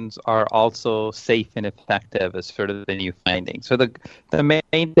inductions are also safe and effective as sort of the new finding. So the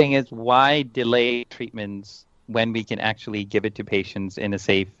main thing is, why delay treatments when we can actually give it to patients in a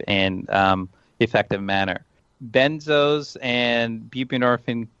safe and effective manner? Benzos and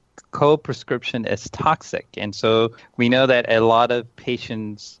buprenorphine co-prescription is toxic. And so we know that a lot of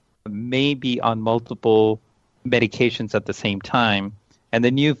patients may be on multiple medications at the same time. And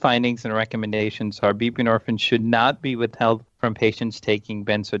the new findings and recommendations are buprenorphine should not be withheld from patients taking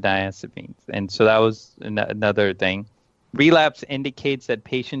benzodiazepines. And so that was another thing. Relapse indicates that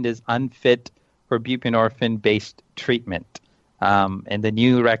patient is unfit for buprenorphine-based treatment. And the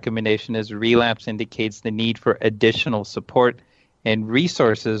new recommendation is relapse indicates the need for additional support and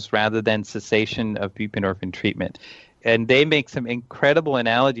resources rather than cessation of buprenorphine treatment. And they make some incredible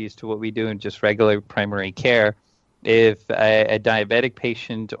analogies to what we do in just regular primary care. If a diabetic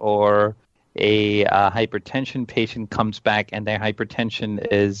patient or a hypertension patient comes back and their hypertension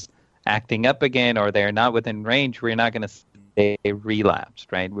is acting up again, or they're not within range, we're not going to say they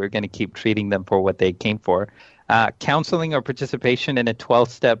relapsed, right? We're going to keep treating them for what they came for. Counseling or participation in a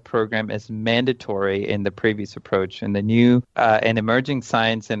 12-step program is mandatory in the previous approach. And the new and emerging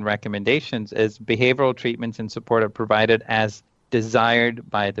science and recommendations is behavioral treatments and support are provided as desired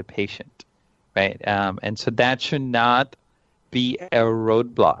by the patient, right? And so that should not be a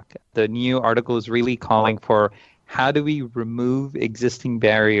roadblock. The new article is really calling for, how do we remove existing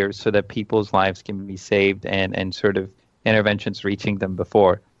barriers so that people's lives can be saved and sort of interventions reaching them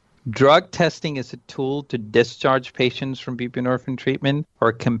before. Drug testing is a tool to discharge patients from buprenorphine treatment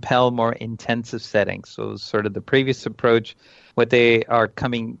or compel more intensive settings. So sort of the previous approach, what they are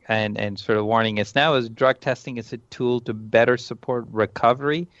coming and sort of warning us now is drug testing is a tool to better support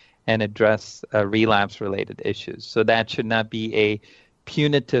recovery and address relapse-related issues. So that should not be a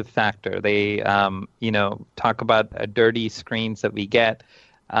punitive factor. They, talk about dirty screens that we get.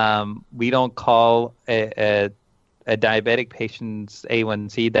 We don't call a diabetic patient's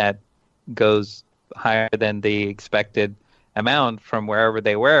A1C that goes higher than the expected amount from wherever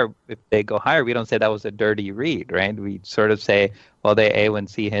they were. If they go higher, we don't say that was a dirty read, right? We sort of say, well, their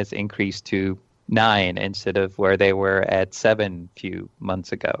A1C has increased to 9 instead of where they were at 7 few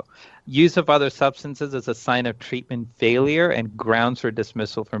months ago. Use of other substances is a sign of treatment failure and grounds for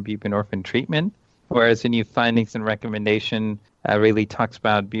dismissal from buprenorphine treatment, whereas the new findings and recommendation really talks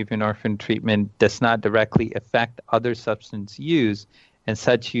about buprenorphine treatment does not directly affect other substance use, and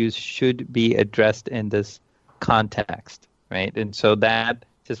such use should be addressed in this context, right? And so that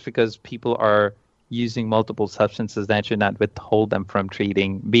just because people are using multiple substances, that should not withhold them from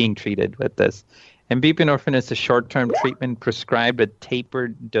being treated with this. And buprenorphine is a short-term treatment prescribed at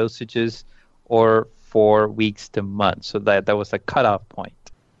tapered dosages or for weeks to months. So that was a cutoff point.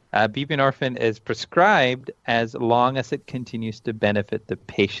 Buprenorphine is prescribed as long as it continues to benefit the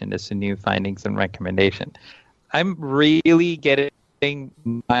patient. It's a new findings and recommendation. I'm really getting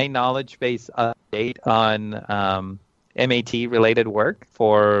my knowledge base update on MAT-related work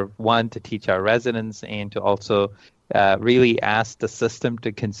for, one, to teach our residents and to also really ask the system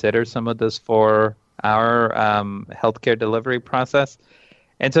to consider some of this for our healthcare delivery process.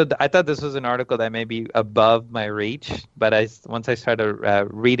 And so I thought this was an article that may be above my reach, but once I started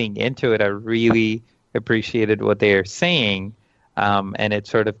reading into it, I really appreciated what they are saying, and it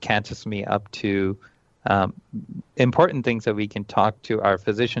sort of catches me up to important things that we can talk to our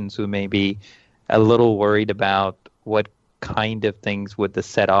physicians who may be a little worried about what kind of things would this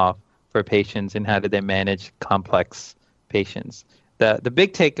set off for patients and how do they manage complex patients. The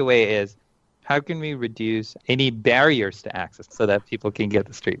big takeaway is, how can we reduce any barriers to access so that people can get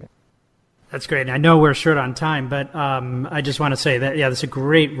this treatment? That's great. And I know we're short on time, but I just want to say that, that's a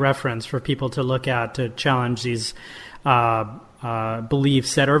great reference for people to look at to challenge these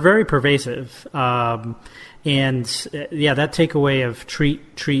beliefs that are very pervasive. That takeaway of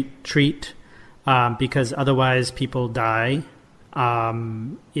treat, because otherwise people die,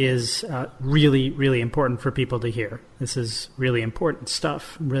 is really, really important for people to hear. This is really important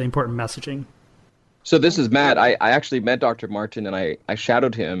stuff, really important messaging. So this is Matt. I actually met Dr. Martin, and I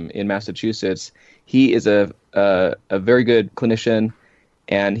shadowed him in Massachusetts. He is a very good clinician,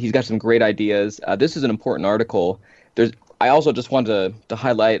 and he's got some great ideas. This is an important article. I also just wanted to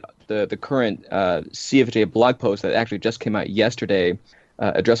highlight the current CFJ blog post that actually just came out yesterday,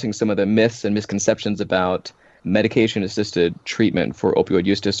 addressing some of the myths and misconceptions about medication-assisted treatment for opioid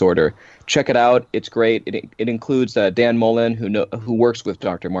use disorder. Check it out. It's great. It includes Dan Mullen, who works with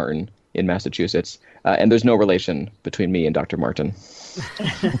Dr. Martin in Massachusetts. And there's no relation between me and Dr. Martin.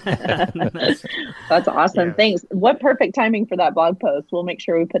 That's awesome. Yeah. Thanks. What perfect timing for that blog post. We'll make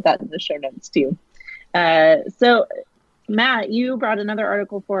sure we put that in the show notes too. So, Matt, you brought another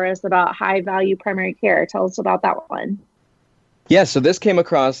article for us about high-value primary care. Tell us about that one. Yeah, so this came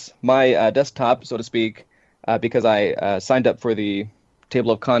across my desktop, so to speak, because I signed up for the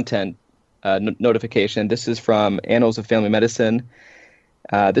table of content notification. This is from Annals of Family Medicine.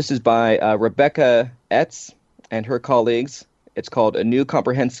 This is by Rebecca Etz and her colleagues. It's called A New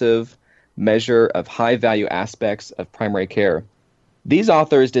Comprehensive Measure of High-Value Aspects of Primary Care. These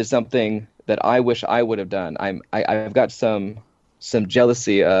authors did something that I wish I would have done. I've got some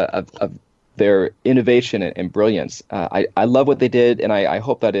jealousy of their innovation and brilliance. I love what they did, and I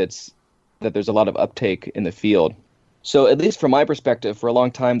hope that there's a lot of uptake in the field. So at least from my perspective, for a long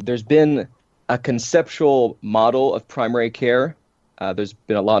time, there's been a conceptual model of primary care. There's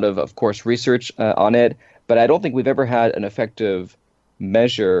been a lot of course, research on it, but I don't think we've ever had an effective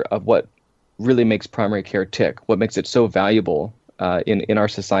measure of what really makes primary care tick, what makes it so valuable in our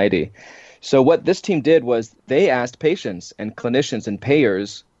society. So what this team did was they asked patients and clinicians and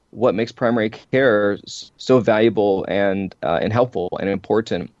payers what makes primary care so valuable and helpful and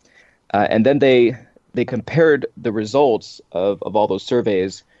important. And then they compared the results of all those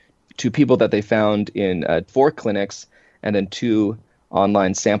surveys to people that they found in 4 clinics and then 2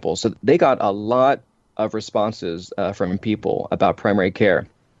 online samples. So they got a lot of responses from people about primary care.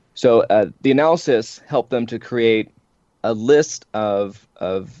 So the analysis helped them to create a list of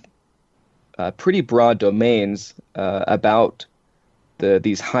pretty broad domains about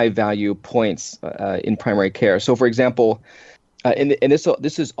these high-value points in primary care. So, for example, And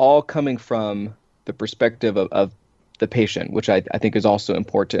this is all coming from the perspective of the patient, which I think is also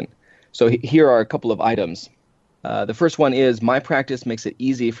important. So here are a couple of items. The first one is, my practice makes it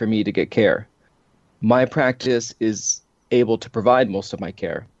easy for me to get care. My practice is able to provide most of my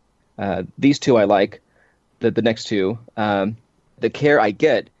care. These two I like. The next two, the care I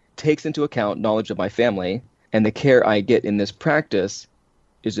get takes into account knowledge of my family, and the care I get in this practice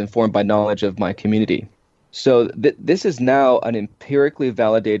is informed by knowledge of my community. So this is now an empirically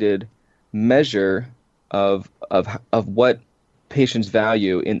validated measure of what patients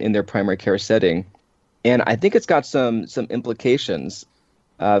value in their primary care setting. And I think it's got some implications.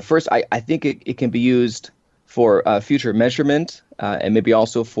 First, I think it can be used for future measurement and maybe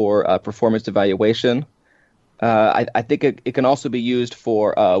also for performance evaluation. I think it can also be used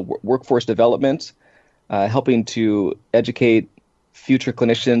for workforce development, helping to educate future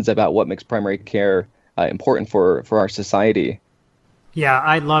clinicians about what makes primary care important for our society. Yeah,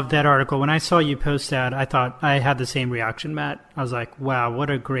 I love that article. When I saw you post that, I thought I had the same reaction, Matt. I was like, wow, what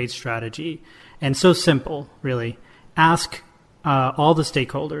a great strategy. And so simple, really. Ask all the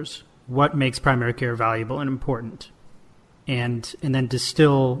stakeholders what makes primary care valuable and important, and then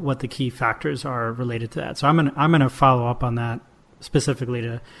distill what the key factors are related to that. So I'm gonna follow up on that specifically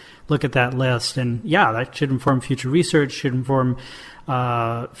to look at that list. And yeah, that should inform future research, should inform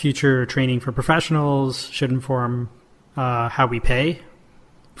future training for professionals, should inform how we pay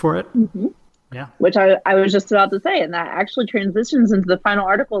for it. Mm-hmm. Yeah. Which I was just about to say, and that actually transitions into the final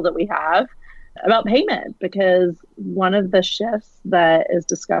article that we have about payment, because one of the shifts that is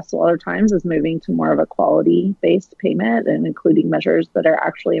discussed a lot of times is moving to more of a quality-based payment and including measures that are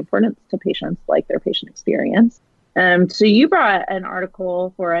actually important to patients, like their patient experience. So you brought an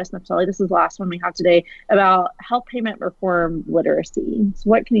article for us, Naftali, this is the last one we have today, about health payment reform literacy. So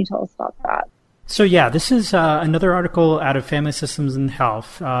what can you tell us about that? So yeah, this is another article out of Family Systems and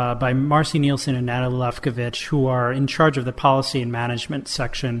Health by Marcy Nielsen and Natalie Lefkovich, who are in charge of the policy and management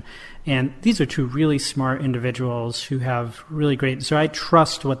section. And these are two really smart individuals who have really great. So I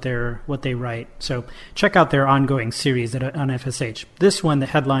trust what they write. So check out their ongoing series on FSH. This one, the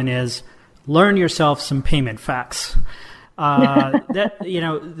headline is "Learn Yourself Some Payment Facts." What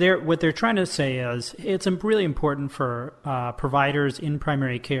they're trying to say is it's really important for providers in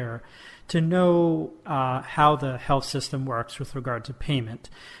primary care to know how the health system works with regard to payment.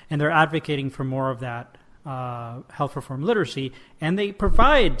 And they're advocating for more of that health reform literacy, and they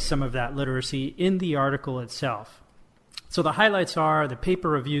provide some of that literacy in the article itself. So the highlights are the paper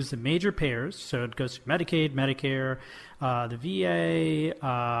reviews the major payers, so it goes through Medicaid, Medicare, the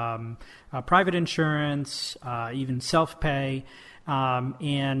VA, private insurance, even self-pay,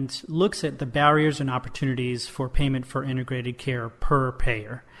 and looks at the barriers and opportunities for payment for integrated care per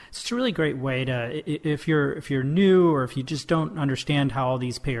payer. So it's a really great way to, if you're new or if you just don't understand how all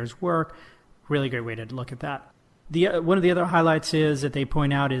these payers work, really great way to look at that. One of the other highlights is that they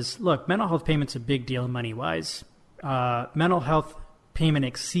point out is, look, mental health payment's a big deal money-wise. Mental health payment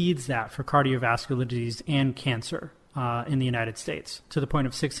exceeds that for cardiovascular disease and cancer in the United States, to the point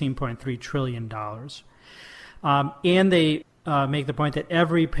of $16.3 trillion. And they make the point that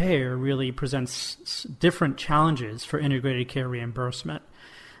every payer really presents different challenges for integrated care reimbursement.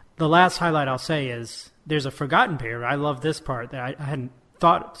 The last highlight I'll say is there's a forgotten payer. I love this part that I hadn't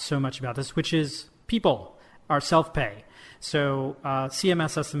thought so much about this, which is people are self-pay. So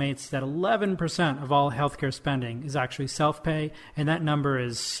CMS estimates that 11% of all healthcare spending is actually self-pay, and that number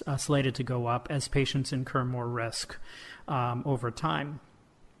is slated to go up as patients incur more risk over time.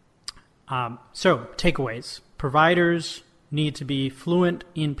 So takeaways. Providers need to be fluent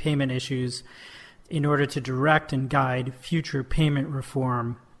in payment issues in order to direct and guide future payment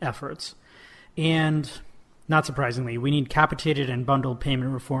reform efforts. And not surprisingly, we need capitated and bundled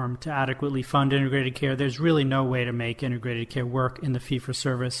payment reform to adequately fund integrated care. There's really no way to make integrated care work in the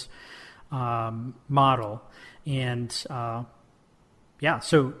fee-for-service model. And so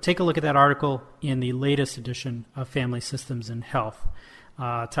take a look at that article in the latest edition of Family Systems and Health,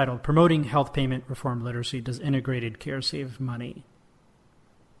 titled "Promoting Health Payment Reform Literacy, Does Integrated Care Save Money?"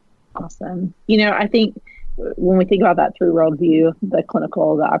 Awesome. I think when we think about that through worldview, the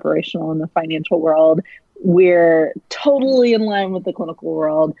clinical, the operational, and the financial world, we're totally in line with the clinical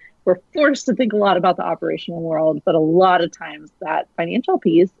world. We're forced to think a lot about the operational world, but a lot of times that financial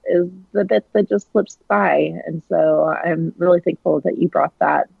piece is the bit that just slips by. And so I'm really thankful that you brought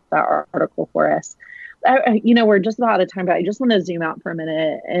that article for us. We're just about out of time, but I just want to zoom out for a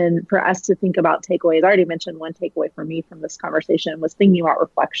minute and for us to think about takeaways. I already mentioned one takeaway for me from this conversation was thinking about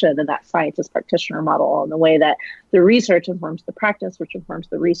reflection and that scientist practitioner model and the way that the research informs the practice, which informs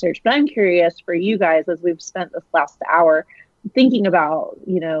the research. But I'm curious for you guys, as we've spent this last hour thinking about,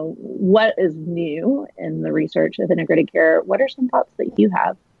 what is new in the research of integrated care, what are some thoughts that you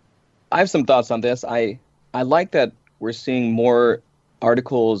have? I have some thoughts on this. I like that we're seeing more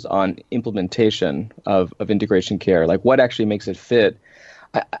articles on implementation of integration care, like what actually makes it fit.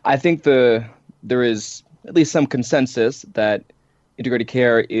 I think there is at least some consensus that integrated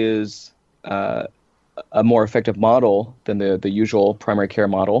care is a more effective model than the usual primary care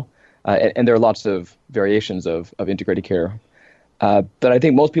model. And there are lots of variations of integrated care. But I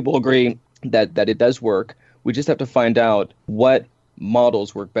think most people agree that it does work. We just have to find out what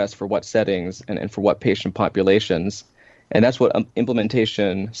models work best for what settings and for what patient populations. And that's what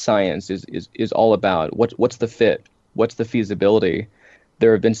implementation science is all about. What's the fit? What's the feasibility?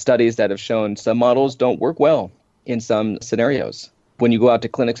 There have been studies that have shown some models don't work well in some scenarios. When you go out to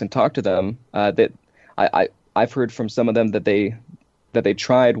clinics and talk to them, that I've heard from some of them that they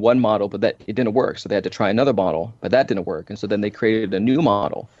tried one model, but that it didn't work. So they had to try another model, but that didn't work. And so then they created a new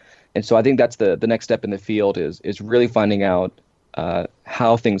model. And so I think that's the next step in the field is really finding out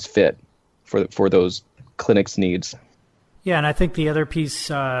how things fit for those clinics' needs. Yeah, and I think the other piece,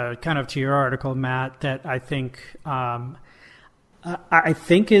 kind of to your article, Matt, that I think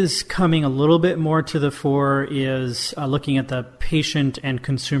is coming a little bit more to the fore is looking at the patient and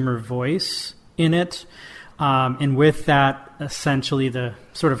consumer voice in it. And with that, essentially the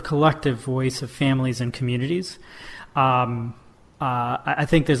sort of collective voice of families and communities. I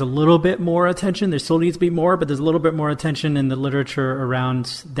think there's a little bit more attention. There still needs to be more, but there's a little bit more attention in the literature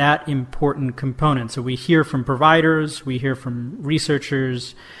around that important component. So we hear from providers, we hear from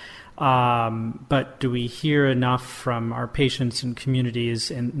researchers, but do we hear enough from our patients and communities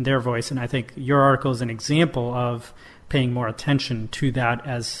and their voice? And I think your article is an example of paying more attention to that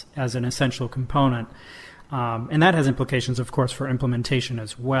as an essential component. And that has implications, of course, for implementation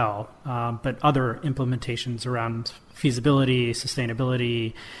as well, but other implementations around feasibility,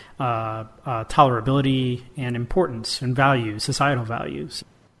 sustainability, tolerability, and importance and values, societal values.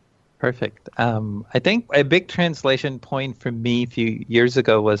 Perfect. I think a big translation point for me a few years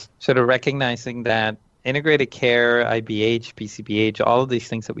ago was sort of recognizing that integrated care, IBH, PCBH, all of these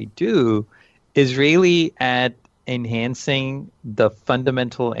things that we do is really at enhancing the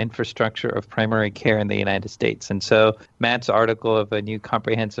fundamental infrastructure of primary care in the United States. And so Matt's article of a new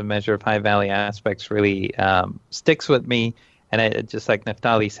comprehensive measure of high-value aspects really sticks with me. And just like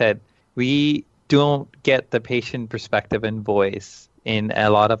Naftali said, we don't get the patient perspective and voice in a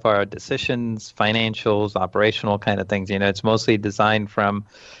lot of our decisions, financials, operational kind of things. It's mostly designed from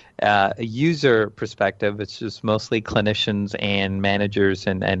a user perspective. It's just mostly clinicians and managers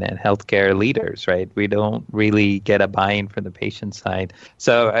and healthcare leaders, right? We don't really get a buy-in from the patient side.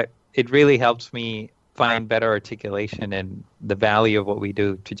 So it really helps me find better articulation and the value of what we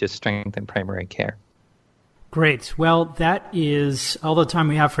do to just strengthen primary care. Great. Well, that is all the time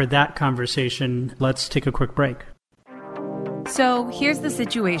we have for that conversation. Let's take a quick break. So here's the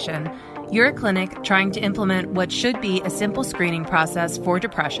situation. You're a clinic trying to implement what should be a simple screening process for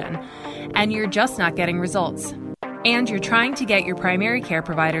depression, and you're just not getting results. And you're trying to get your primary care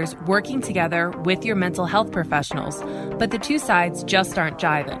providers working together with your mental health professionals, but the two sides just aren't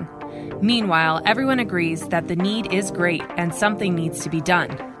jiving. Meanwhile, everyone agrees that the need is great and something needs to be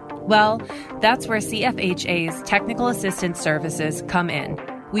done. Well, that's where CFHA's technical assistance services come in.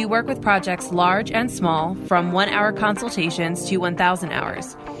 We work with projects large and small, from 1-hour consultations to 1,000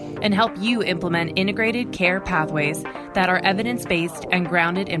 hours, and help you implement integrated care pathways that are evidence-based and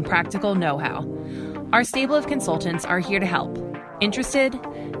grounded in practical know-how. Our stable of consultants are here to help. Interested?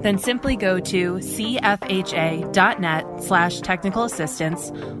 Then simply go to cfha.net/technical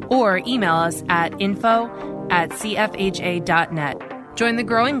assistance or email us at info@cfha.net. Join the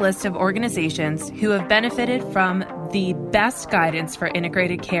growing list of organizations who have benefited from the best guidance for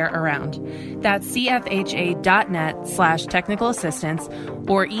integrated care around. That's cfha.net/technical assistance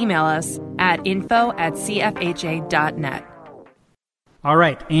or email us at info@cfha.net. All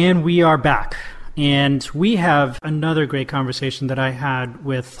right, and we are back. And we have another great conversation that I had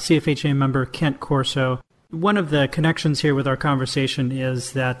with CFHA member Kent Corso. One of the connections here with our conversation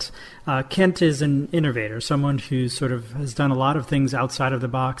is that Kent is an innovator, someone who sort of has done a lot of things outside of the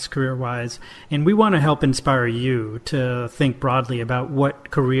box career-wise, and we want to help inspire you to think broadly about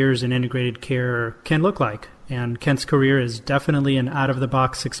what careers in integrated care can look like. And Kent's career is definitely an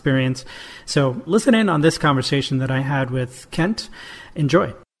out-of-the-box experience. So listen in on this conversation that I had with Kent.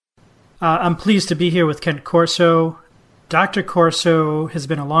 Enjoy. I'm pleased to be here with Kent Corso. Dr. Corso has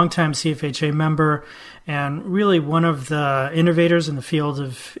been a longtime CFHA member and really one of the innovators in the field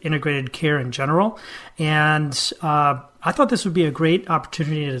of integrated care in general. And I thought this would be a great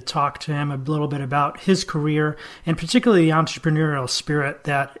opportunity to talk to him a little bit about his career and particularly the entrepreneurial spirit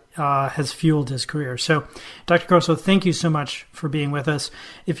that has fueled his career. So, Dr. Corso, thank you so much for being with us.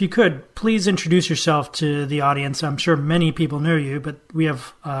 If you could, please introduce yourself to the audience. I'm sure many people know you, but we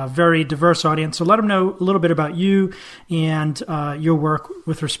have a very diverse audience. So let them know a little bit about you and your work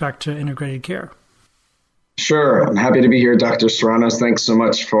with respect to integrated care. Sure. I'm happy to be here, Dr. Serranos. Thanks so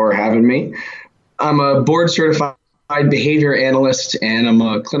much for having me. I'm a board-certified behavior analyst, and I'm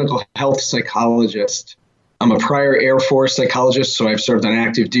a clinical health psychologist. I'm a prior Air Force psychologist, so I've served on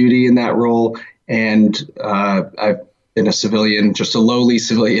active duty in that role, and I've been a civilian, just a lowly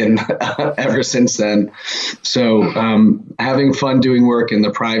civilian ever since then. So having fun doing work in the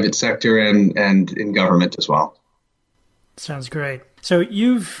private sector and in government as well. Sounds great. So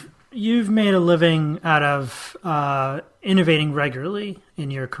you've made a living out of innovating regularly in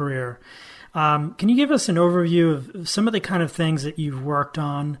your career. Can you give us an overview of some of the kind of things that you've worked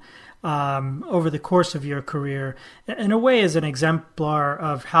on over the course of your career, in a way as an exemplar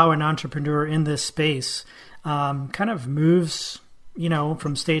of how an entrepreneur in this space kind of moves,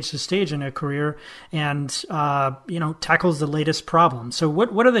 from stage to stage in a career and, tackles the latest problem. So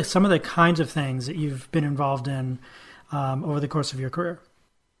what are some of the kinds of things that you've been involved in over the course of your career?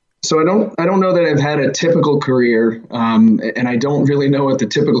 So I don't know that I've had a typical career, and I don't really know what the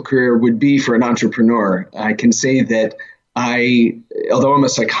typical career would be for an entrepreneur. I can say that although I'm a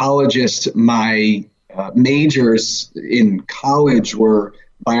psychologist, my majors in college were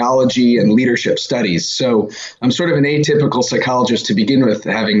biology and leadership studies. So I'm sort of an atypical psychologist to begin with,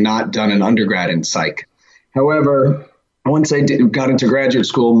 having not done an undergrad in psych. However, once I got into graduate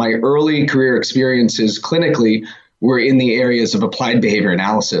school, my early career experiences clinically were in the areas of applied behavior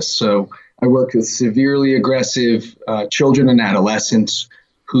analysis. So I worked with severely aggressive children and adolescents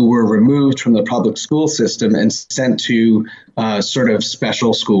who were removed from the public school system and sent to sort of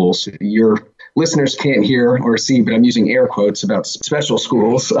special schools. Your listeners can't hear or see, but I'm using air quotes about special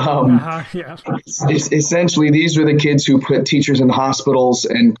schools. Essentially, these were the kids who put teachers in hospitals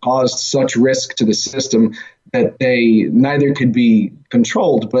and caused such risk to the system that they neither could be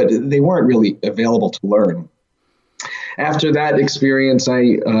controlled, but they weren't really available to learn. After that experience,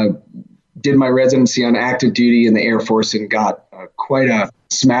 I did my residency on active duty in the Air Force and got quite a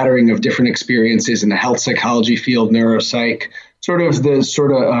smattering of different experiences in the health psychology field, neuropsych,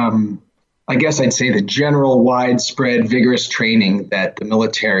 I guess I'd say the general widespread vigorous training that the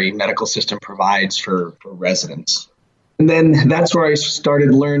military medical system provides for residents. And then that's where I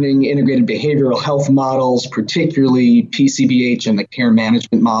started learning integrated behavioral health models, particularly PCBH and the care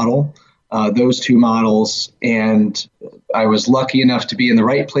management model, those two models. And I was lucky enough to be in the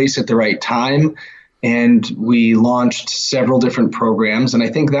right place at the right time. And we launched several different programs. And I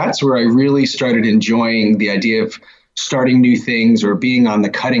think that's where I really started enjoying the idea of starting new things or being on the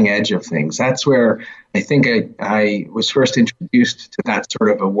cutting edge of things. That's where I think I was first introduced to that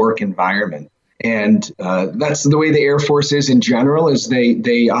sort of a work environment. And that's the way the Air Force is in general, is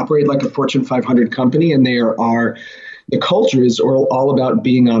they operate like a Fortune 500 company, and the culture is all about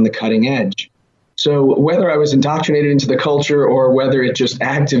being on the cutting edge. So whether I was indoctrinated into the culture or whether it just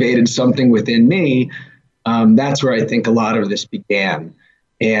activated something within me, that's where I think a lot of this began.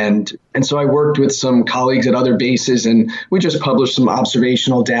 And so I worked with some colleagues at other bases, and we just published some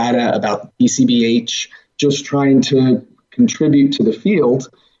observational data about PCBH, just trying to contribute to the field.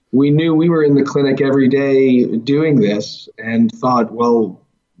 We knew we were in the clinic every day doing this and thought, well,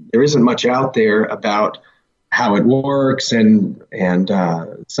 there isn't much out there about how it works and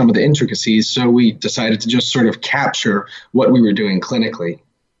some of the intricacies. So we decided to just sort of capture what we were doing clinically.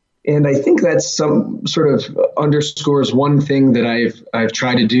 And I think that's some sort of underscores one thing that I've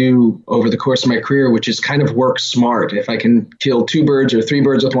tried to do over the course of my career, which is kind of work smart. If I can kill 2 birds or 3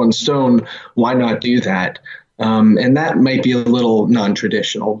 birds with one stone, why not do that? And that might be a little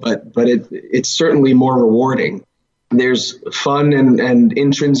non-traditional, but it's certainly more rewarding. There's fun and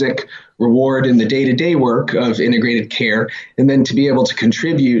intrinsic reward in the day-to-day work of integrated care, and then to be able to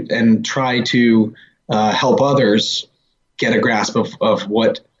contribute and try to help others get a grasp of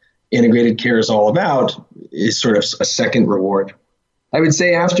what integrated care is all about is sort of a second reward. I would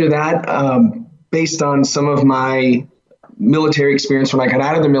say after that, based on some of my military experience when I got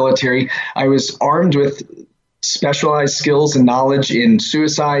out of the military, I was armed with specialized skills and knowledge in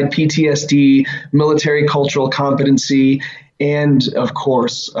suicide, PTSD, military cultural competency, and of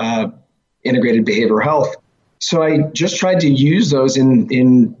course, integrated behavioral health. So I just tried to use those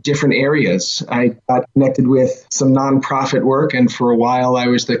in different areas. I got connected with some nonprofit work, and for a while I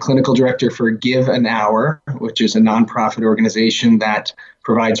was the clinical director for Give an Hour, which is a nonprofit organization that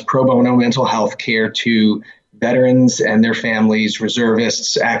provides pro bono mental health care to veterans and their families,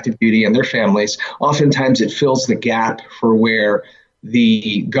 reservists, active duty and their families. Oftentimes it fills the gap for where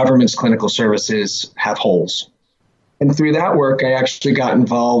the government's clinical services have holes. And through that work, I actually got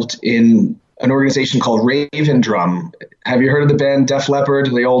involved in an organization called Raven Drum. Have you heard of the band Def Leppard,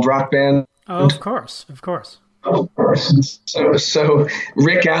 the old rock band? Oh, of course. Of course. So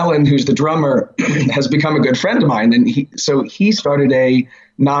Rick Allen, who's the drummer, has become a good friend of mine. And he started a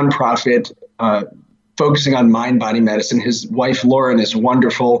nonprofit focusing on mind-body medicine. His wife, Lauren, is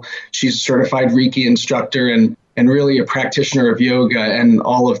wonderful. She's a certified Reiki instructor and really a practitioner of yoga and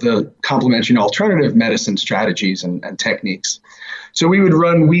all of the complementary and alternative medicine strategies and techniques. So we would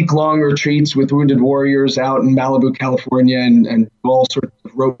run week-long retreats with wounded warriors out in Malibu, California, and all sorts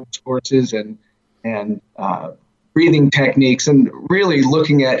of ropes courses and breathing techniques, and really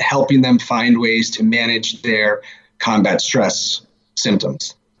looking at helping them find ways to manage their combat stress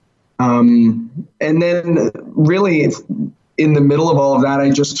symptoms. And then really in the middle of all of that,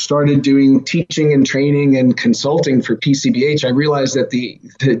 I just started doing teaching and training and consulting for PCBH. I realized that the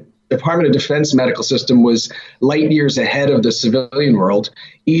Department of Defense medical system was light years ahead of the civilian world,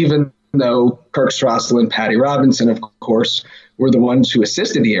 even though Kirk Strassel and Patty Robinson, of course, were the ones who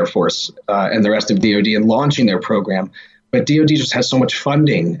assisted the Air Force and the rest of DoD in launching their program. But DoD just has so much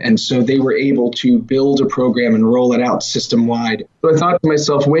funding, and so they were able to build a program and roll it out system-wide. So I thought to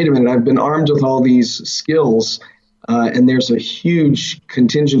myself, wait a minute, I've been armed with all these skills, and there's a huge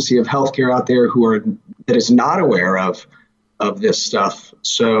contingency of healthcare out there that is not aware of this stuff.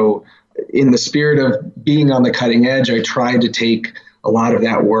 So in the spirit of being on the cutting edge, I tried to take a lot of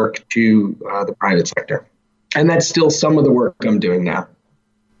that work to the private sector. And that's still some of the work I'm doing now.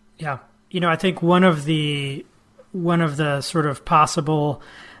 Yeah. I think one of the sort of possible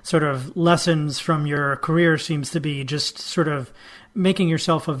sort of lessons from your career seems to be just sort of making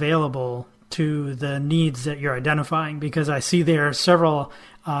yourself available to the needs that you're identifying, because I see there are several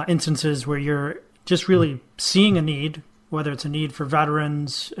instances where you're just really seeing a need, whether it's a need for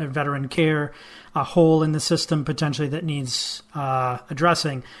veterans, veteran care, a hole in the system potentially that needs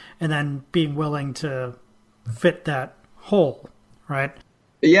addressing, and then being willing to fit that hole, right?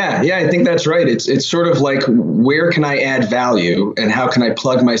 Yeah, I think that's right. It's sort of like, where can I add value and how can I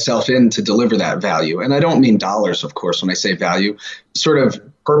plug myself in to deliver that value? And I don't mean dollars, of course, when I say value, sort of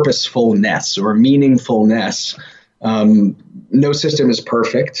purposefulness or meaningfulness. No system is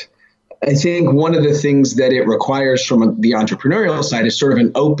perfect. I think one of the things that it requires from the entrepreneurial side is sort of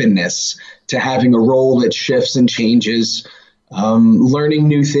an openness to having a role that shifts and changes, learning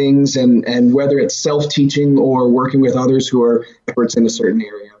new things, and whether it's self-teaching or working with others who are experts in a certain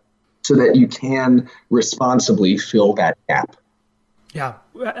area, so that you can responsibly fill that gap. Yeah,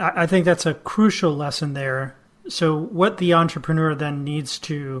 I think that's a crucial lesson there. So what the entrepreneur then needs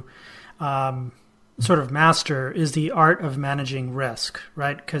to sort of master is the art of managing risk,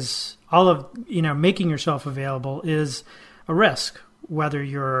 right? Because all of, making yourself available is a risk, whether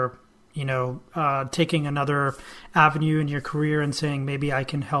you're taking another avenue in your career and saying, maybe I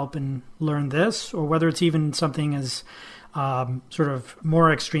can help and learn this, or whether it's even something as sort of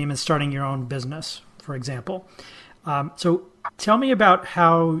more extreme as starting your own business, for example. So tell me about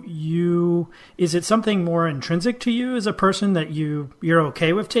how is it something more intrinsic to you as a person that you're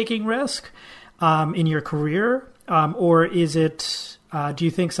okay with taking risk in your career? Or is it, do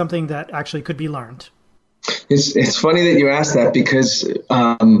you think something that actually could be learned? It's funny that you asked that, because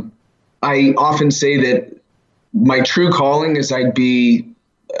I often say that my true calling is I'd be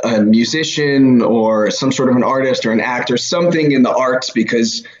a musician or some sort of an artist or an actor, something in the arts,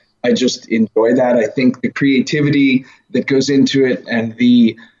 because I just enjoy that. I think the creativity that goes into it and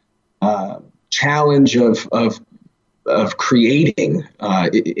the challenge of creating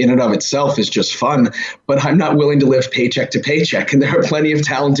in and of itself is just fun, but I'm not willing to live paycheck to paycheck. And there are plenty of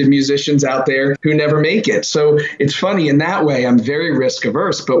talented musicians out there who never make it. So it's funny in that way. I'm very risk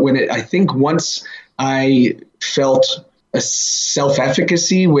averse, but I think once I felt a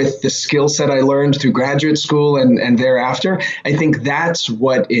self-efficacy with the skill set I learned through graduate school and thereafter, I think that's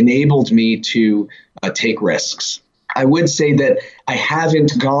what enabled me to take risks. I would say that I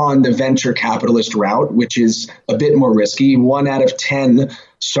haven't gone the venture capitalist route, which is a bit more risky. 1 out of 10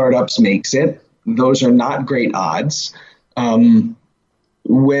 startups makes it. Those are not great odds.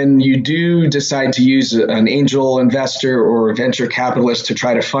 When you do decide to use an angel investor or a venture capitalist to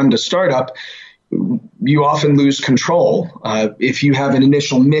try to fund a startup, you often lose control. If you have an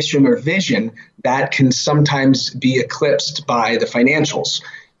initial mission or vision, that can sometimes be eclipsed by the financials,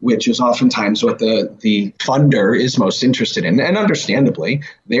 which is oftentimes what the funder is most interested in. And understandably,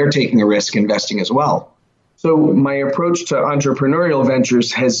 they're taking a risk investing as well. So my approach to entrepreneurial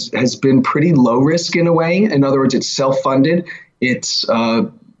ventures has been pretty low risk in a way. In other words, it's self-funded. It's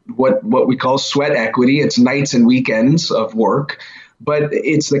what we call sweat equity. It's nights and weekends of work. But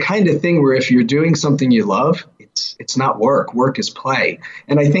it's the kind of thing where if you're doing something you love, it's not work. Work is play.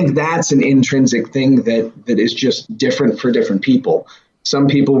 And I think that's an intrinsic thing that is just different for different people. Some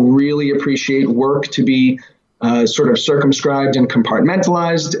people really appreciate work to be sort of circumscribed and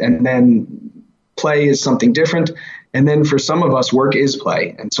compartmentalized, and then play is something different. And then for some of us, work is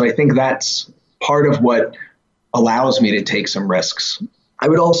play. And so I think that's part of what allows me to take some risks. I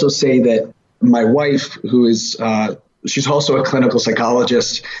would also say that my wife, who is she's also a clinical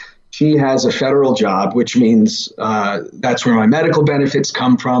psychologist. She has a federal job, which means that's where my medical benefits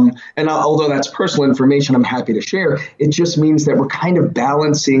come from. And although that's personal information I'm happy to share, it just means that we're kind of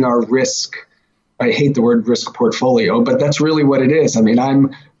balancing our risk. I hate the word risk portfolio, but that's really what it is. I mean,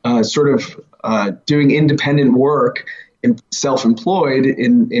 I'm sort of doing independent work, self-employed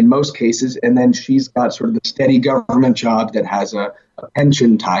in most cases, and then she's got sort of the steady government job that has a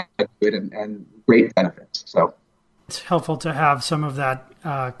pension tied to it and great benefits. So it's helpful to have some of that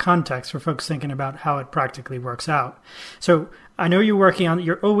context for folks thinking about how it practically works out. So I know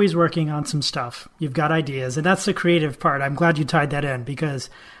you're always working on some stuff. You've got ideas, and that's the creative part. I'm glad you tied that in because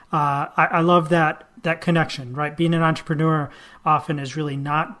I love that connection, right? Being an entrepreneur often is really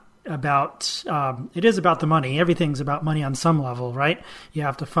not about, it is about the money. Everything's about money on some level, right? You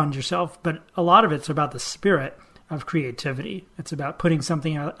have to fund yourself, but a lot of it's about the spirit of creativity. It's about putting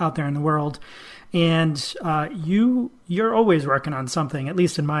something out there in the world. And you're always working on something, at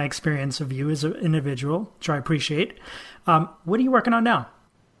least in my experience of you as an individual, which I appreciate. What are you working on now?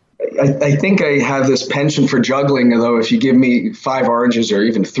 I think I have this penchant for juggling, although if you give me 5 oranges or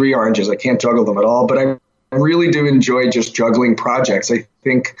even 3 oranges, I can't juggle them at all. But I really do enjoy just juggling projects. I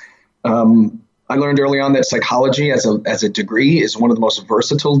think I learned early on that psychology as a degree is one of the most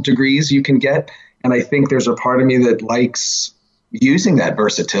versatile degrees you can get. And I think there's a part of me that likes using that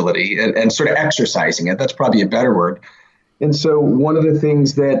versatility and sort of exercising it. That's probably a better word. And so one of the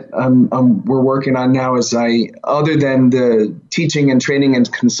things that we're working on now is other than the teaching and training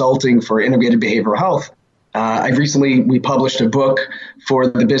and consulting for integrated behavioral health, we published a book for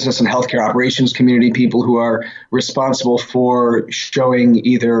the business and healthcare operations community, people who are responsible for showing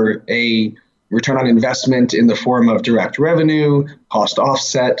either a return on investment in the form of direct revenue, cost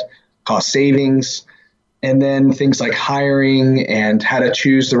offset, cost savings, and then things like hiring and how to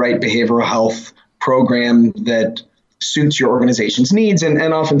choose the right behavioral health program that suits your organization's needs and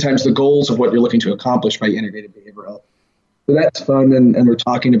oftentimes the goals of what you're looking to accomplish by integrated behavioral health. So that's fun, and we're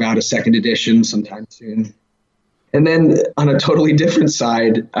talking about a second edition sometime soon. And then on a totally different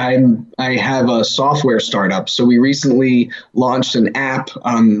side, I have a software startup. So we recently launched an app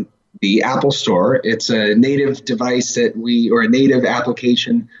on the Apple Store. It's a native device or a native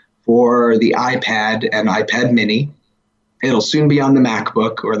application for the iPad and iPad mini. It'll soon be on the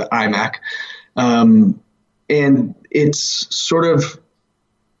MacBook or the iMac. And it's sort of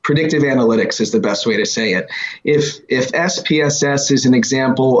predictive analytics is the best way to say it. If SPSS is an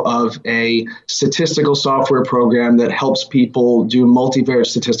example of a statistical software program that helps people do multivariate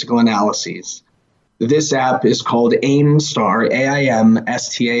statistical analyses, this app is called AIMSTAR,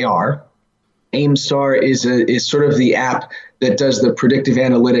 AIMSTAR. AIMSTAR is sort of the app that does the predictive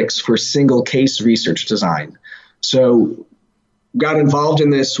analytics for single case research design. So got involved in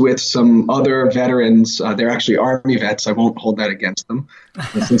this with some other veterans. They're actually Army vets. I won't hold that against them.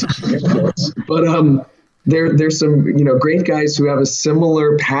 But there's some great guys who have a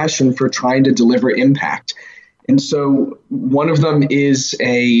similar passion for trying to deliver impact. And so one of them is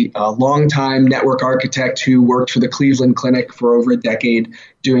a longtime network architect who worked for the Cleveland Clinic for over a decade,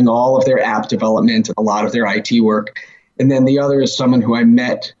 doing all of their app development and a lot of their IT work. And then the other is someone who I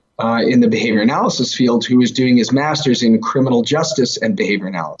met in the behavior analysis field who is doing his master's in criminal justice and behavior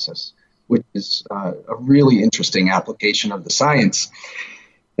analysis, which is a really interesting application of the science.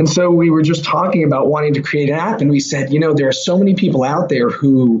 And so we were just talking about wanting to create an app, and we said, there are so many people out there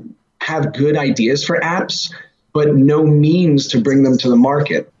who have good ideas for apps, but no means to bring them to the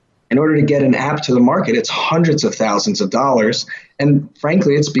market. In order to get an app to the market, it's hundreds of thousands of dollars. And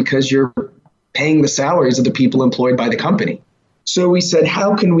frankly, it's because you're paying the salaries of the people employed by the company. So we said,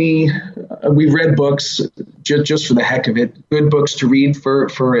 how can we read books just for the heck of it. Good books to read for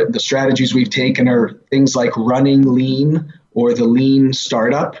the strategies we've taken are things like Running Lean or The Lean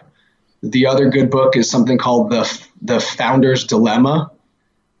Startup. The other good book is something called The Founder's Dilemma.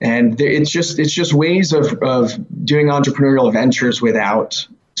 And it's just ways of doing entrepreneurial ventures without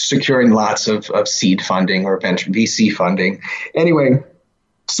securing lots of seed funding or venture VC funding. Anyway,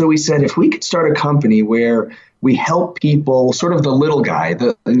 so we said, if we could start a company where we help people, sort of the little guy,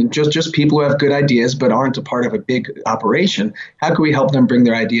 just people who have good ideas but aren't a part of a big operation, how can we help them bring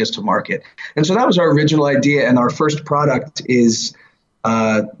their ideas to market? And so that was our original idea. And our first product is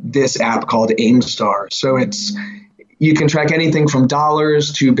this app called AimStar. So you can track anything from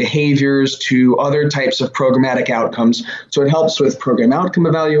dollars to behaviors to other types of programmatic outcomes. So it helps with program outcome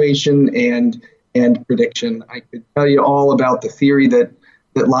evaluation and prediction. I could tell you all about the theory that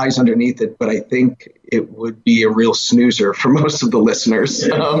lies underneath it, but I think it would be a real snoozer for most of the listeners.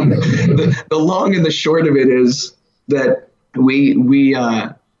 The long and the short of it is that we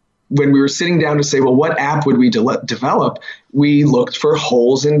when we were sitting down to say, well, what app would we develop? We looked for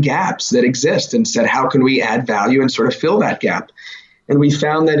holes and gaps that exist and said, how can we add value and sort of fill that gap? And we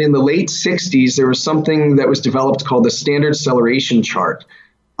found that in the late 60s, there was something that was developed called the Standard Acceleration Chart.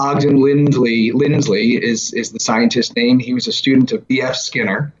 Ogden Lindsley is the scientist name. He was a student of B.F.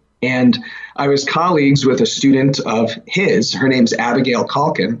 Skinner. And I was colleagues with a student of his. Her name's Abigail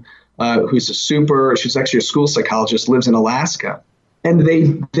Calkin, she's actually a school psychologist, lives in Alaska. And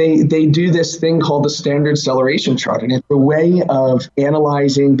they do this thing called the Standard Acceleration Chart. And it's a way of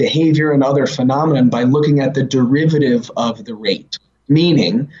analyzing behavior and other phenomenon by looking at the derivative of the rate,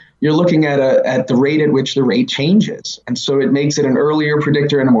 meaning you're looking at the rate at which the rate changes. And so it makes it an earlier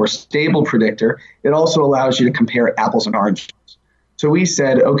predictor and a more stable predictor. It also allows you to compare apples and oranges. So we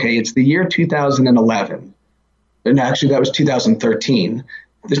said, okay, it's the year 2011. And actually, that was 2013.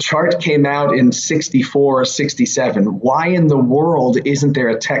 The chart came out in 64 or 67. Why in the world isn't there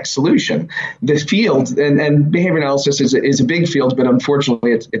a tech solution? The field, and behavior analysis is a big field, but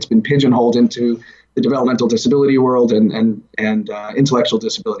unfortunately it's been pigeonholed into the developmental disability world and intellectual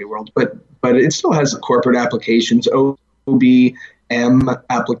disability world. But it still has corporate applications, OBM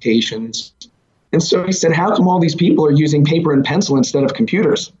applications. And so we said, how come all these people are using paper and pencil instead of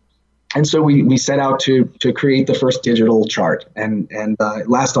computers? And so we set out to create the first digital chart, and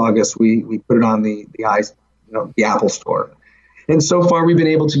last August we put it on the Apple Store, and so far we've been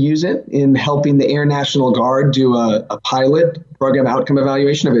able to use it in helping the Air National Guard do a pilot program outcome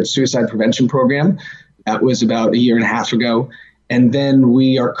evaluation of its suicide prevention program. That was about a year and a half ago, and then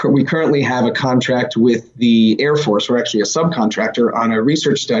we currently have a contract with the Air Force. We're actually a subcontractor on a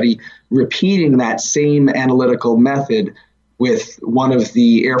research study repeating that same analytical method with one of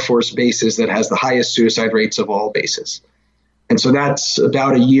the Air Force bases that has the highest suicide rates of all bases. And so that's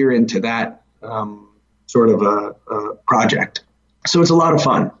about a year into that sort of a project. So it's a lot of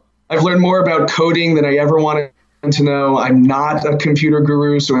fun. I've learned more about coding than I ever wanted to know. I'm not a computer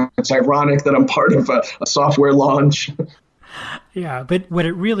guru, so it's ironic that I'm part of a software launch. Yeah, but what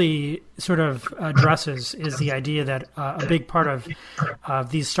it really sort of addresses is the idea that a big part of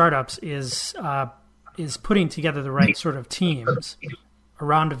these startups is putting together the right sort of teams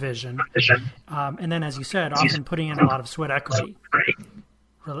around a vision. And then, as you said, often putting in a lot of sweat equity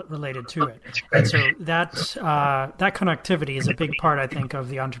related to it. And so that connectivity is a big part, I think, of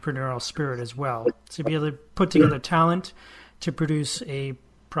the entrepreneurial spirit as well. To be able to put together talent to produce a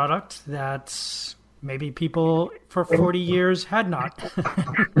product that maybe people for 40 years had not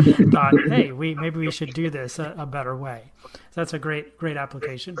thought, hey, maybe we should do this a better way. So that's a great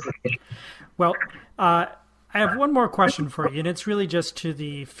application. Well, I have one more question for you, and it's really just to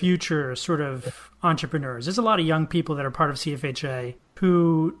the future sort of entrepreneurs. There's a lot of young people that are part of CFHA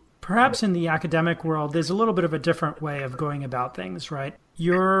who perhaps in the academic world, there's a little bit of a different way of going about things, right?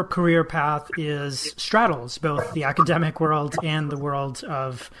 Your career path straddles both the academic world and the world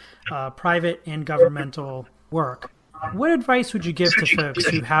of private and governmental work. What advice would you give to folks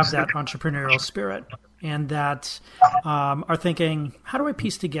who have that entrepreneurial spirit and that are thinking, how do I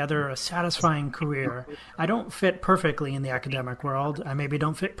piece together a satisfying career? I don't fit perfectly in the academic world. I maybe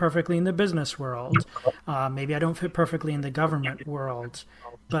don't fit perfectly in the business world. Maybe I don't fit perfectly in the government world.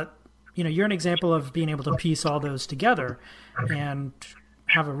 But you're an example of being able to piece all those together and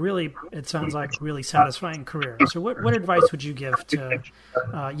have it sounds like, really satisfying career. So what advice would you give to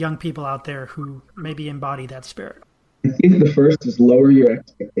young people out there who maybe embody that spirit? I think the first is lower your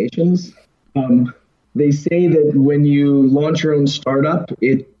expectations. They say that when you launch your own startup,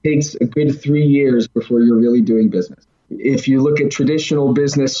 it takes a good 3 years before you're really doing business. If you look at traditional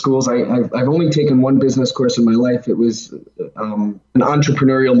business schools, I've only taken one business course in my life. It was an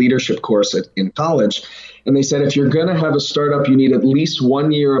entrepreneurial leadership course in college. And they said, if you're going to have a startup, you need at least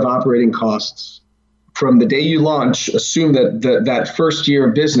 1 year of operating costs from the day you launch, assume that that first year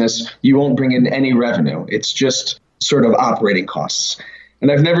of business, you won't bring in any revenue. It's just sort of operating costs.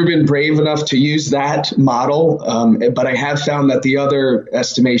 And I've never been brave enough to use that model, but I have found that the other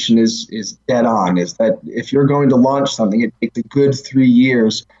estimation is dead on, is that if you're going to launch something, it takes a good 3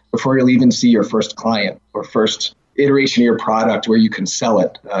 years before you'll even see your first client or first iteration of your product where you can sell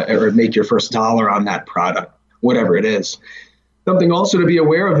it or make your first dollar on that product, whatever it is. Something also to be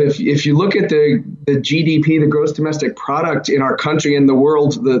aware of, if you look at the GDP, the gross domestic product in our country and the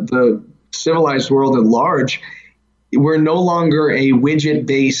world, the civilized world at large, we're no longer a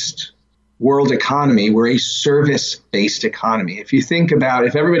widget-based world economy. We're a service-based economy. If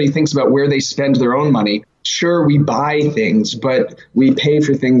everybody thinks about where they spend their own money, sure, we buy things, but we pay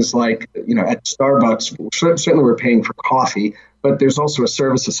for things like, at Starbucks, certainly we're paying for coffee, but there's also a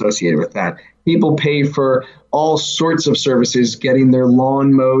service associated with that. People pay for all sorts of services, getting their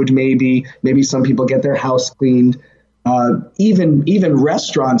lawn mowed, maybe some people get their house cleaned. Even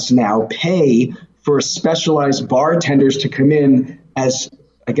restaurants now pay for specialized bartenders to come in as,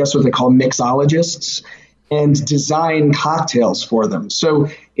 I guess, what they call mixologists and design cocktails for them. So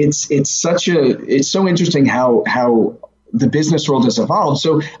it's so interesting how the business world has evolved.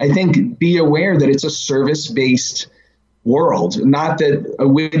 So I think be aware that it's a service-based world, not that a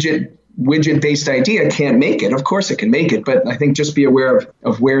widget-based idea can't make it. Of course it can make it, but I think just be aware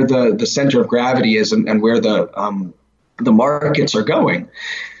of where the center of gravity is and where the markets are going.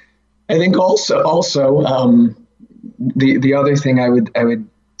 I think also the other thing I would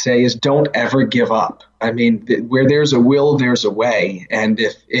say is don't ever give up. I mean, where there's a will, there's a way. And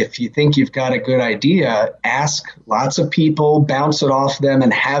if you think you've got a good idea, ask lots of people, bounce it off them,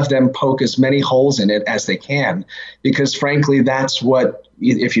 and have them poke as many holes in it as they can. Because frankly, that's what,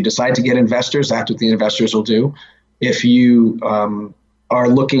 if you decide to get investors, that's what the investors will do. If you are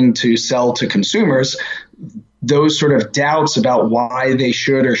looking to sell to consumers, those sort of doubts about why they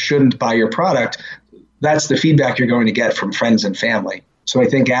should or shouldn't buy your product, that's the feedback you're going to get from friends and family. So I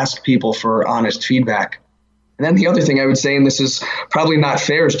think ask people for honest feedback. And then the other thing I would say, and this is probably not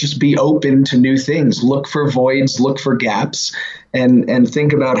fair, is just be open to new things. Look for voids, look for gaps, and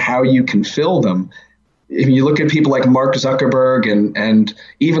think about how you can fill them. If you look at people like Mark Zuckerberg and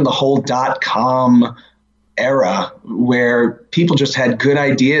even the whole .com era where people just had good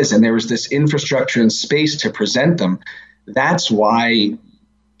ideas and there was this infrastructure and space to present them, that's why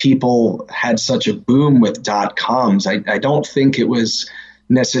people had such a boom with .coms. I don't think it was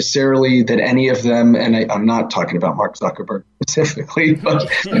necessarily that any of them, and I'm not talking about Mark Zuckerberg specifically, but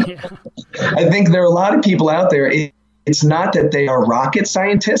I think there are a lot of people out there. It's not that they are rocket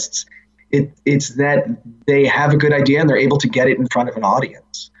scientists. It's that they have a good idea and they're able to get it in front of an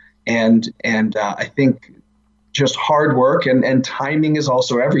audience. And I think just hard work and timing is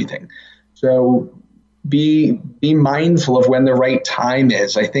also everything. So be mindful of when the right time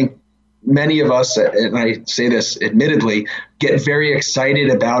is. I think many of us, and I say this admittedly, get very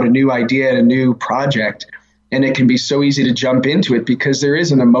excited about a new idea and a new project, and it can be so easy to jump into it because there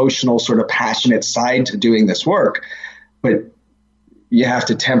is an emotional sort of passionate side to doing this work. But you have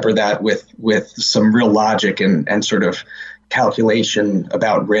to temper that with some real logic and sort of calculation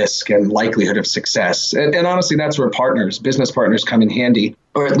about risk and likelihood of success. And honestly, that's where business partners come in handy,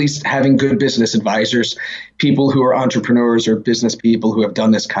 or at least having good business advisors, people who are entrepreneurs or business people who have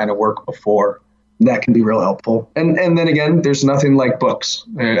done this kind of work before. That can be real helpful. And then again, there's nothing like books.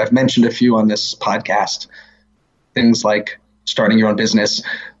 I've mentioned a few on this podcast. Things like Starting Your Own Business,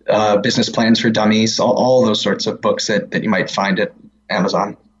 Business Plans for Dummies, all those sorts of books that you might find at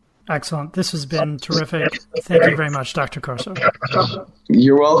Amazon. Excellent. This has been terrific. Thank you very much, Dr. Corso.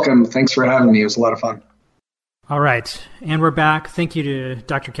 You're welcome. Thanks for having me. It was a lot of fun. All right. And we're back. Thank you to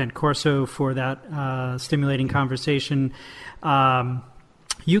Dr. Kent Corso for that stimulating conversation.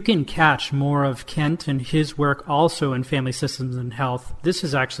 You can catch more of Kent and his work also in Family Systems and Health. This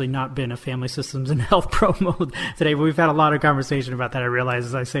has actually not been a Family Systems and Health promo today, but we've had a lot of conversation about that, I realize,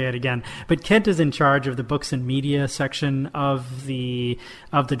 as I say it again. But Kent is in charge of the books and media section of the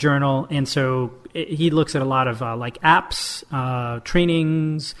journal, and so he looks at a lot of like apps,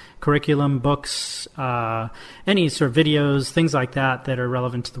 trainings, curriculum, books, any sort of videos, things like that are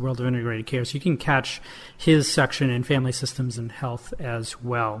relevant to the world of integrated care. So you can catch his section in Family Systems and Health as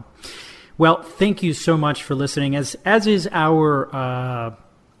well. Well, thank you so much for listening. As is our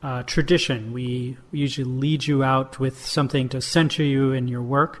tradition, we usually lead you out with something to center you in your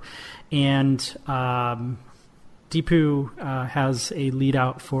work. And Deepu has a lead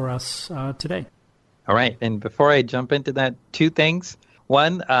out for us today. All right. And before I jump into that, two things.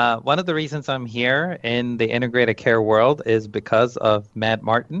 One of the reasons I'm here in the integrated care world is because of Matt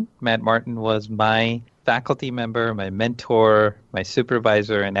Martin. Matt Martin was my faculty member, my mentor, my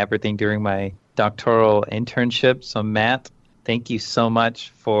supervisor, and everything during my doctoral internship. So Matt, thank you so much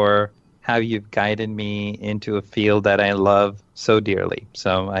for how you've guided me into a field that I love so dearly.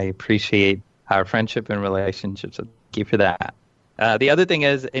 So I appreciate our friendship and relationship. So thank you for that. The other thing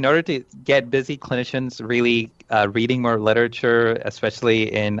is, in order to get busy clinicians really reading more literature,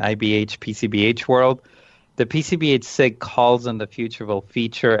 especially in IBH, PCBH world, the PCBH SIG Calls on the Future will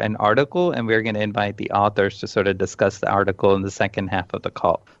feature an article, and we're going to invite the authors to sort of discuss the article in the second half of the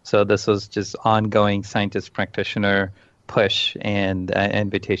call. So this was just ongoing scientist practitioner push and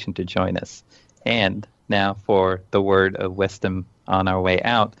invitation to join us. And now for the word of wisdom on our way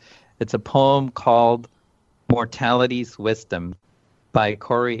out. It's a poem called Mortality's Wisdom by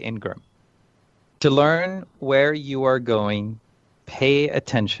Corey Ingram. To learn where you are going, pay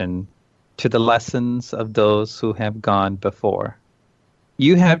attention to the lessons of those who have gone before.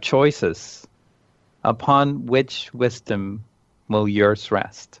 You have choices. Upon which wisdom will yours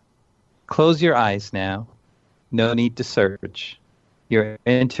rest? Close your eyes now. No need to search. You're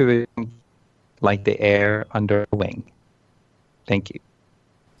intuiting like the air under a wing. Thank you.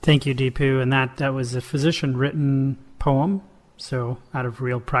 Thank you, Deepu. And that was a physician-written poem, so out of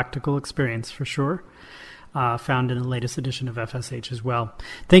real practical experience for sure, found in the latest edition of FSH as well.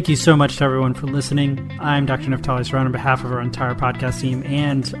 Thank you so much to everyone for listening. I'm Dr. Naftali Sarwan on behalf of our entire podcast team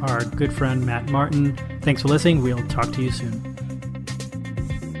and our good friend Matt Martin. Thanks for listening. We'll talk to you soon.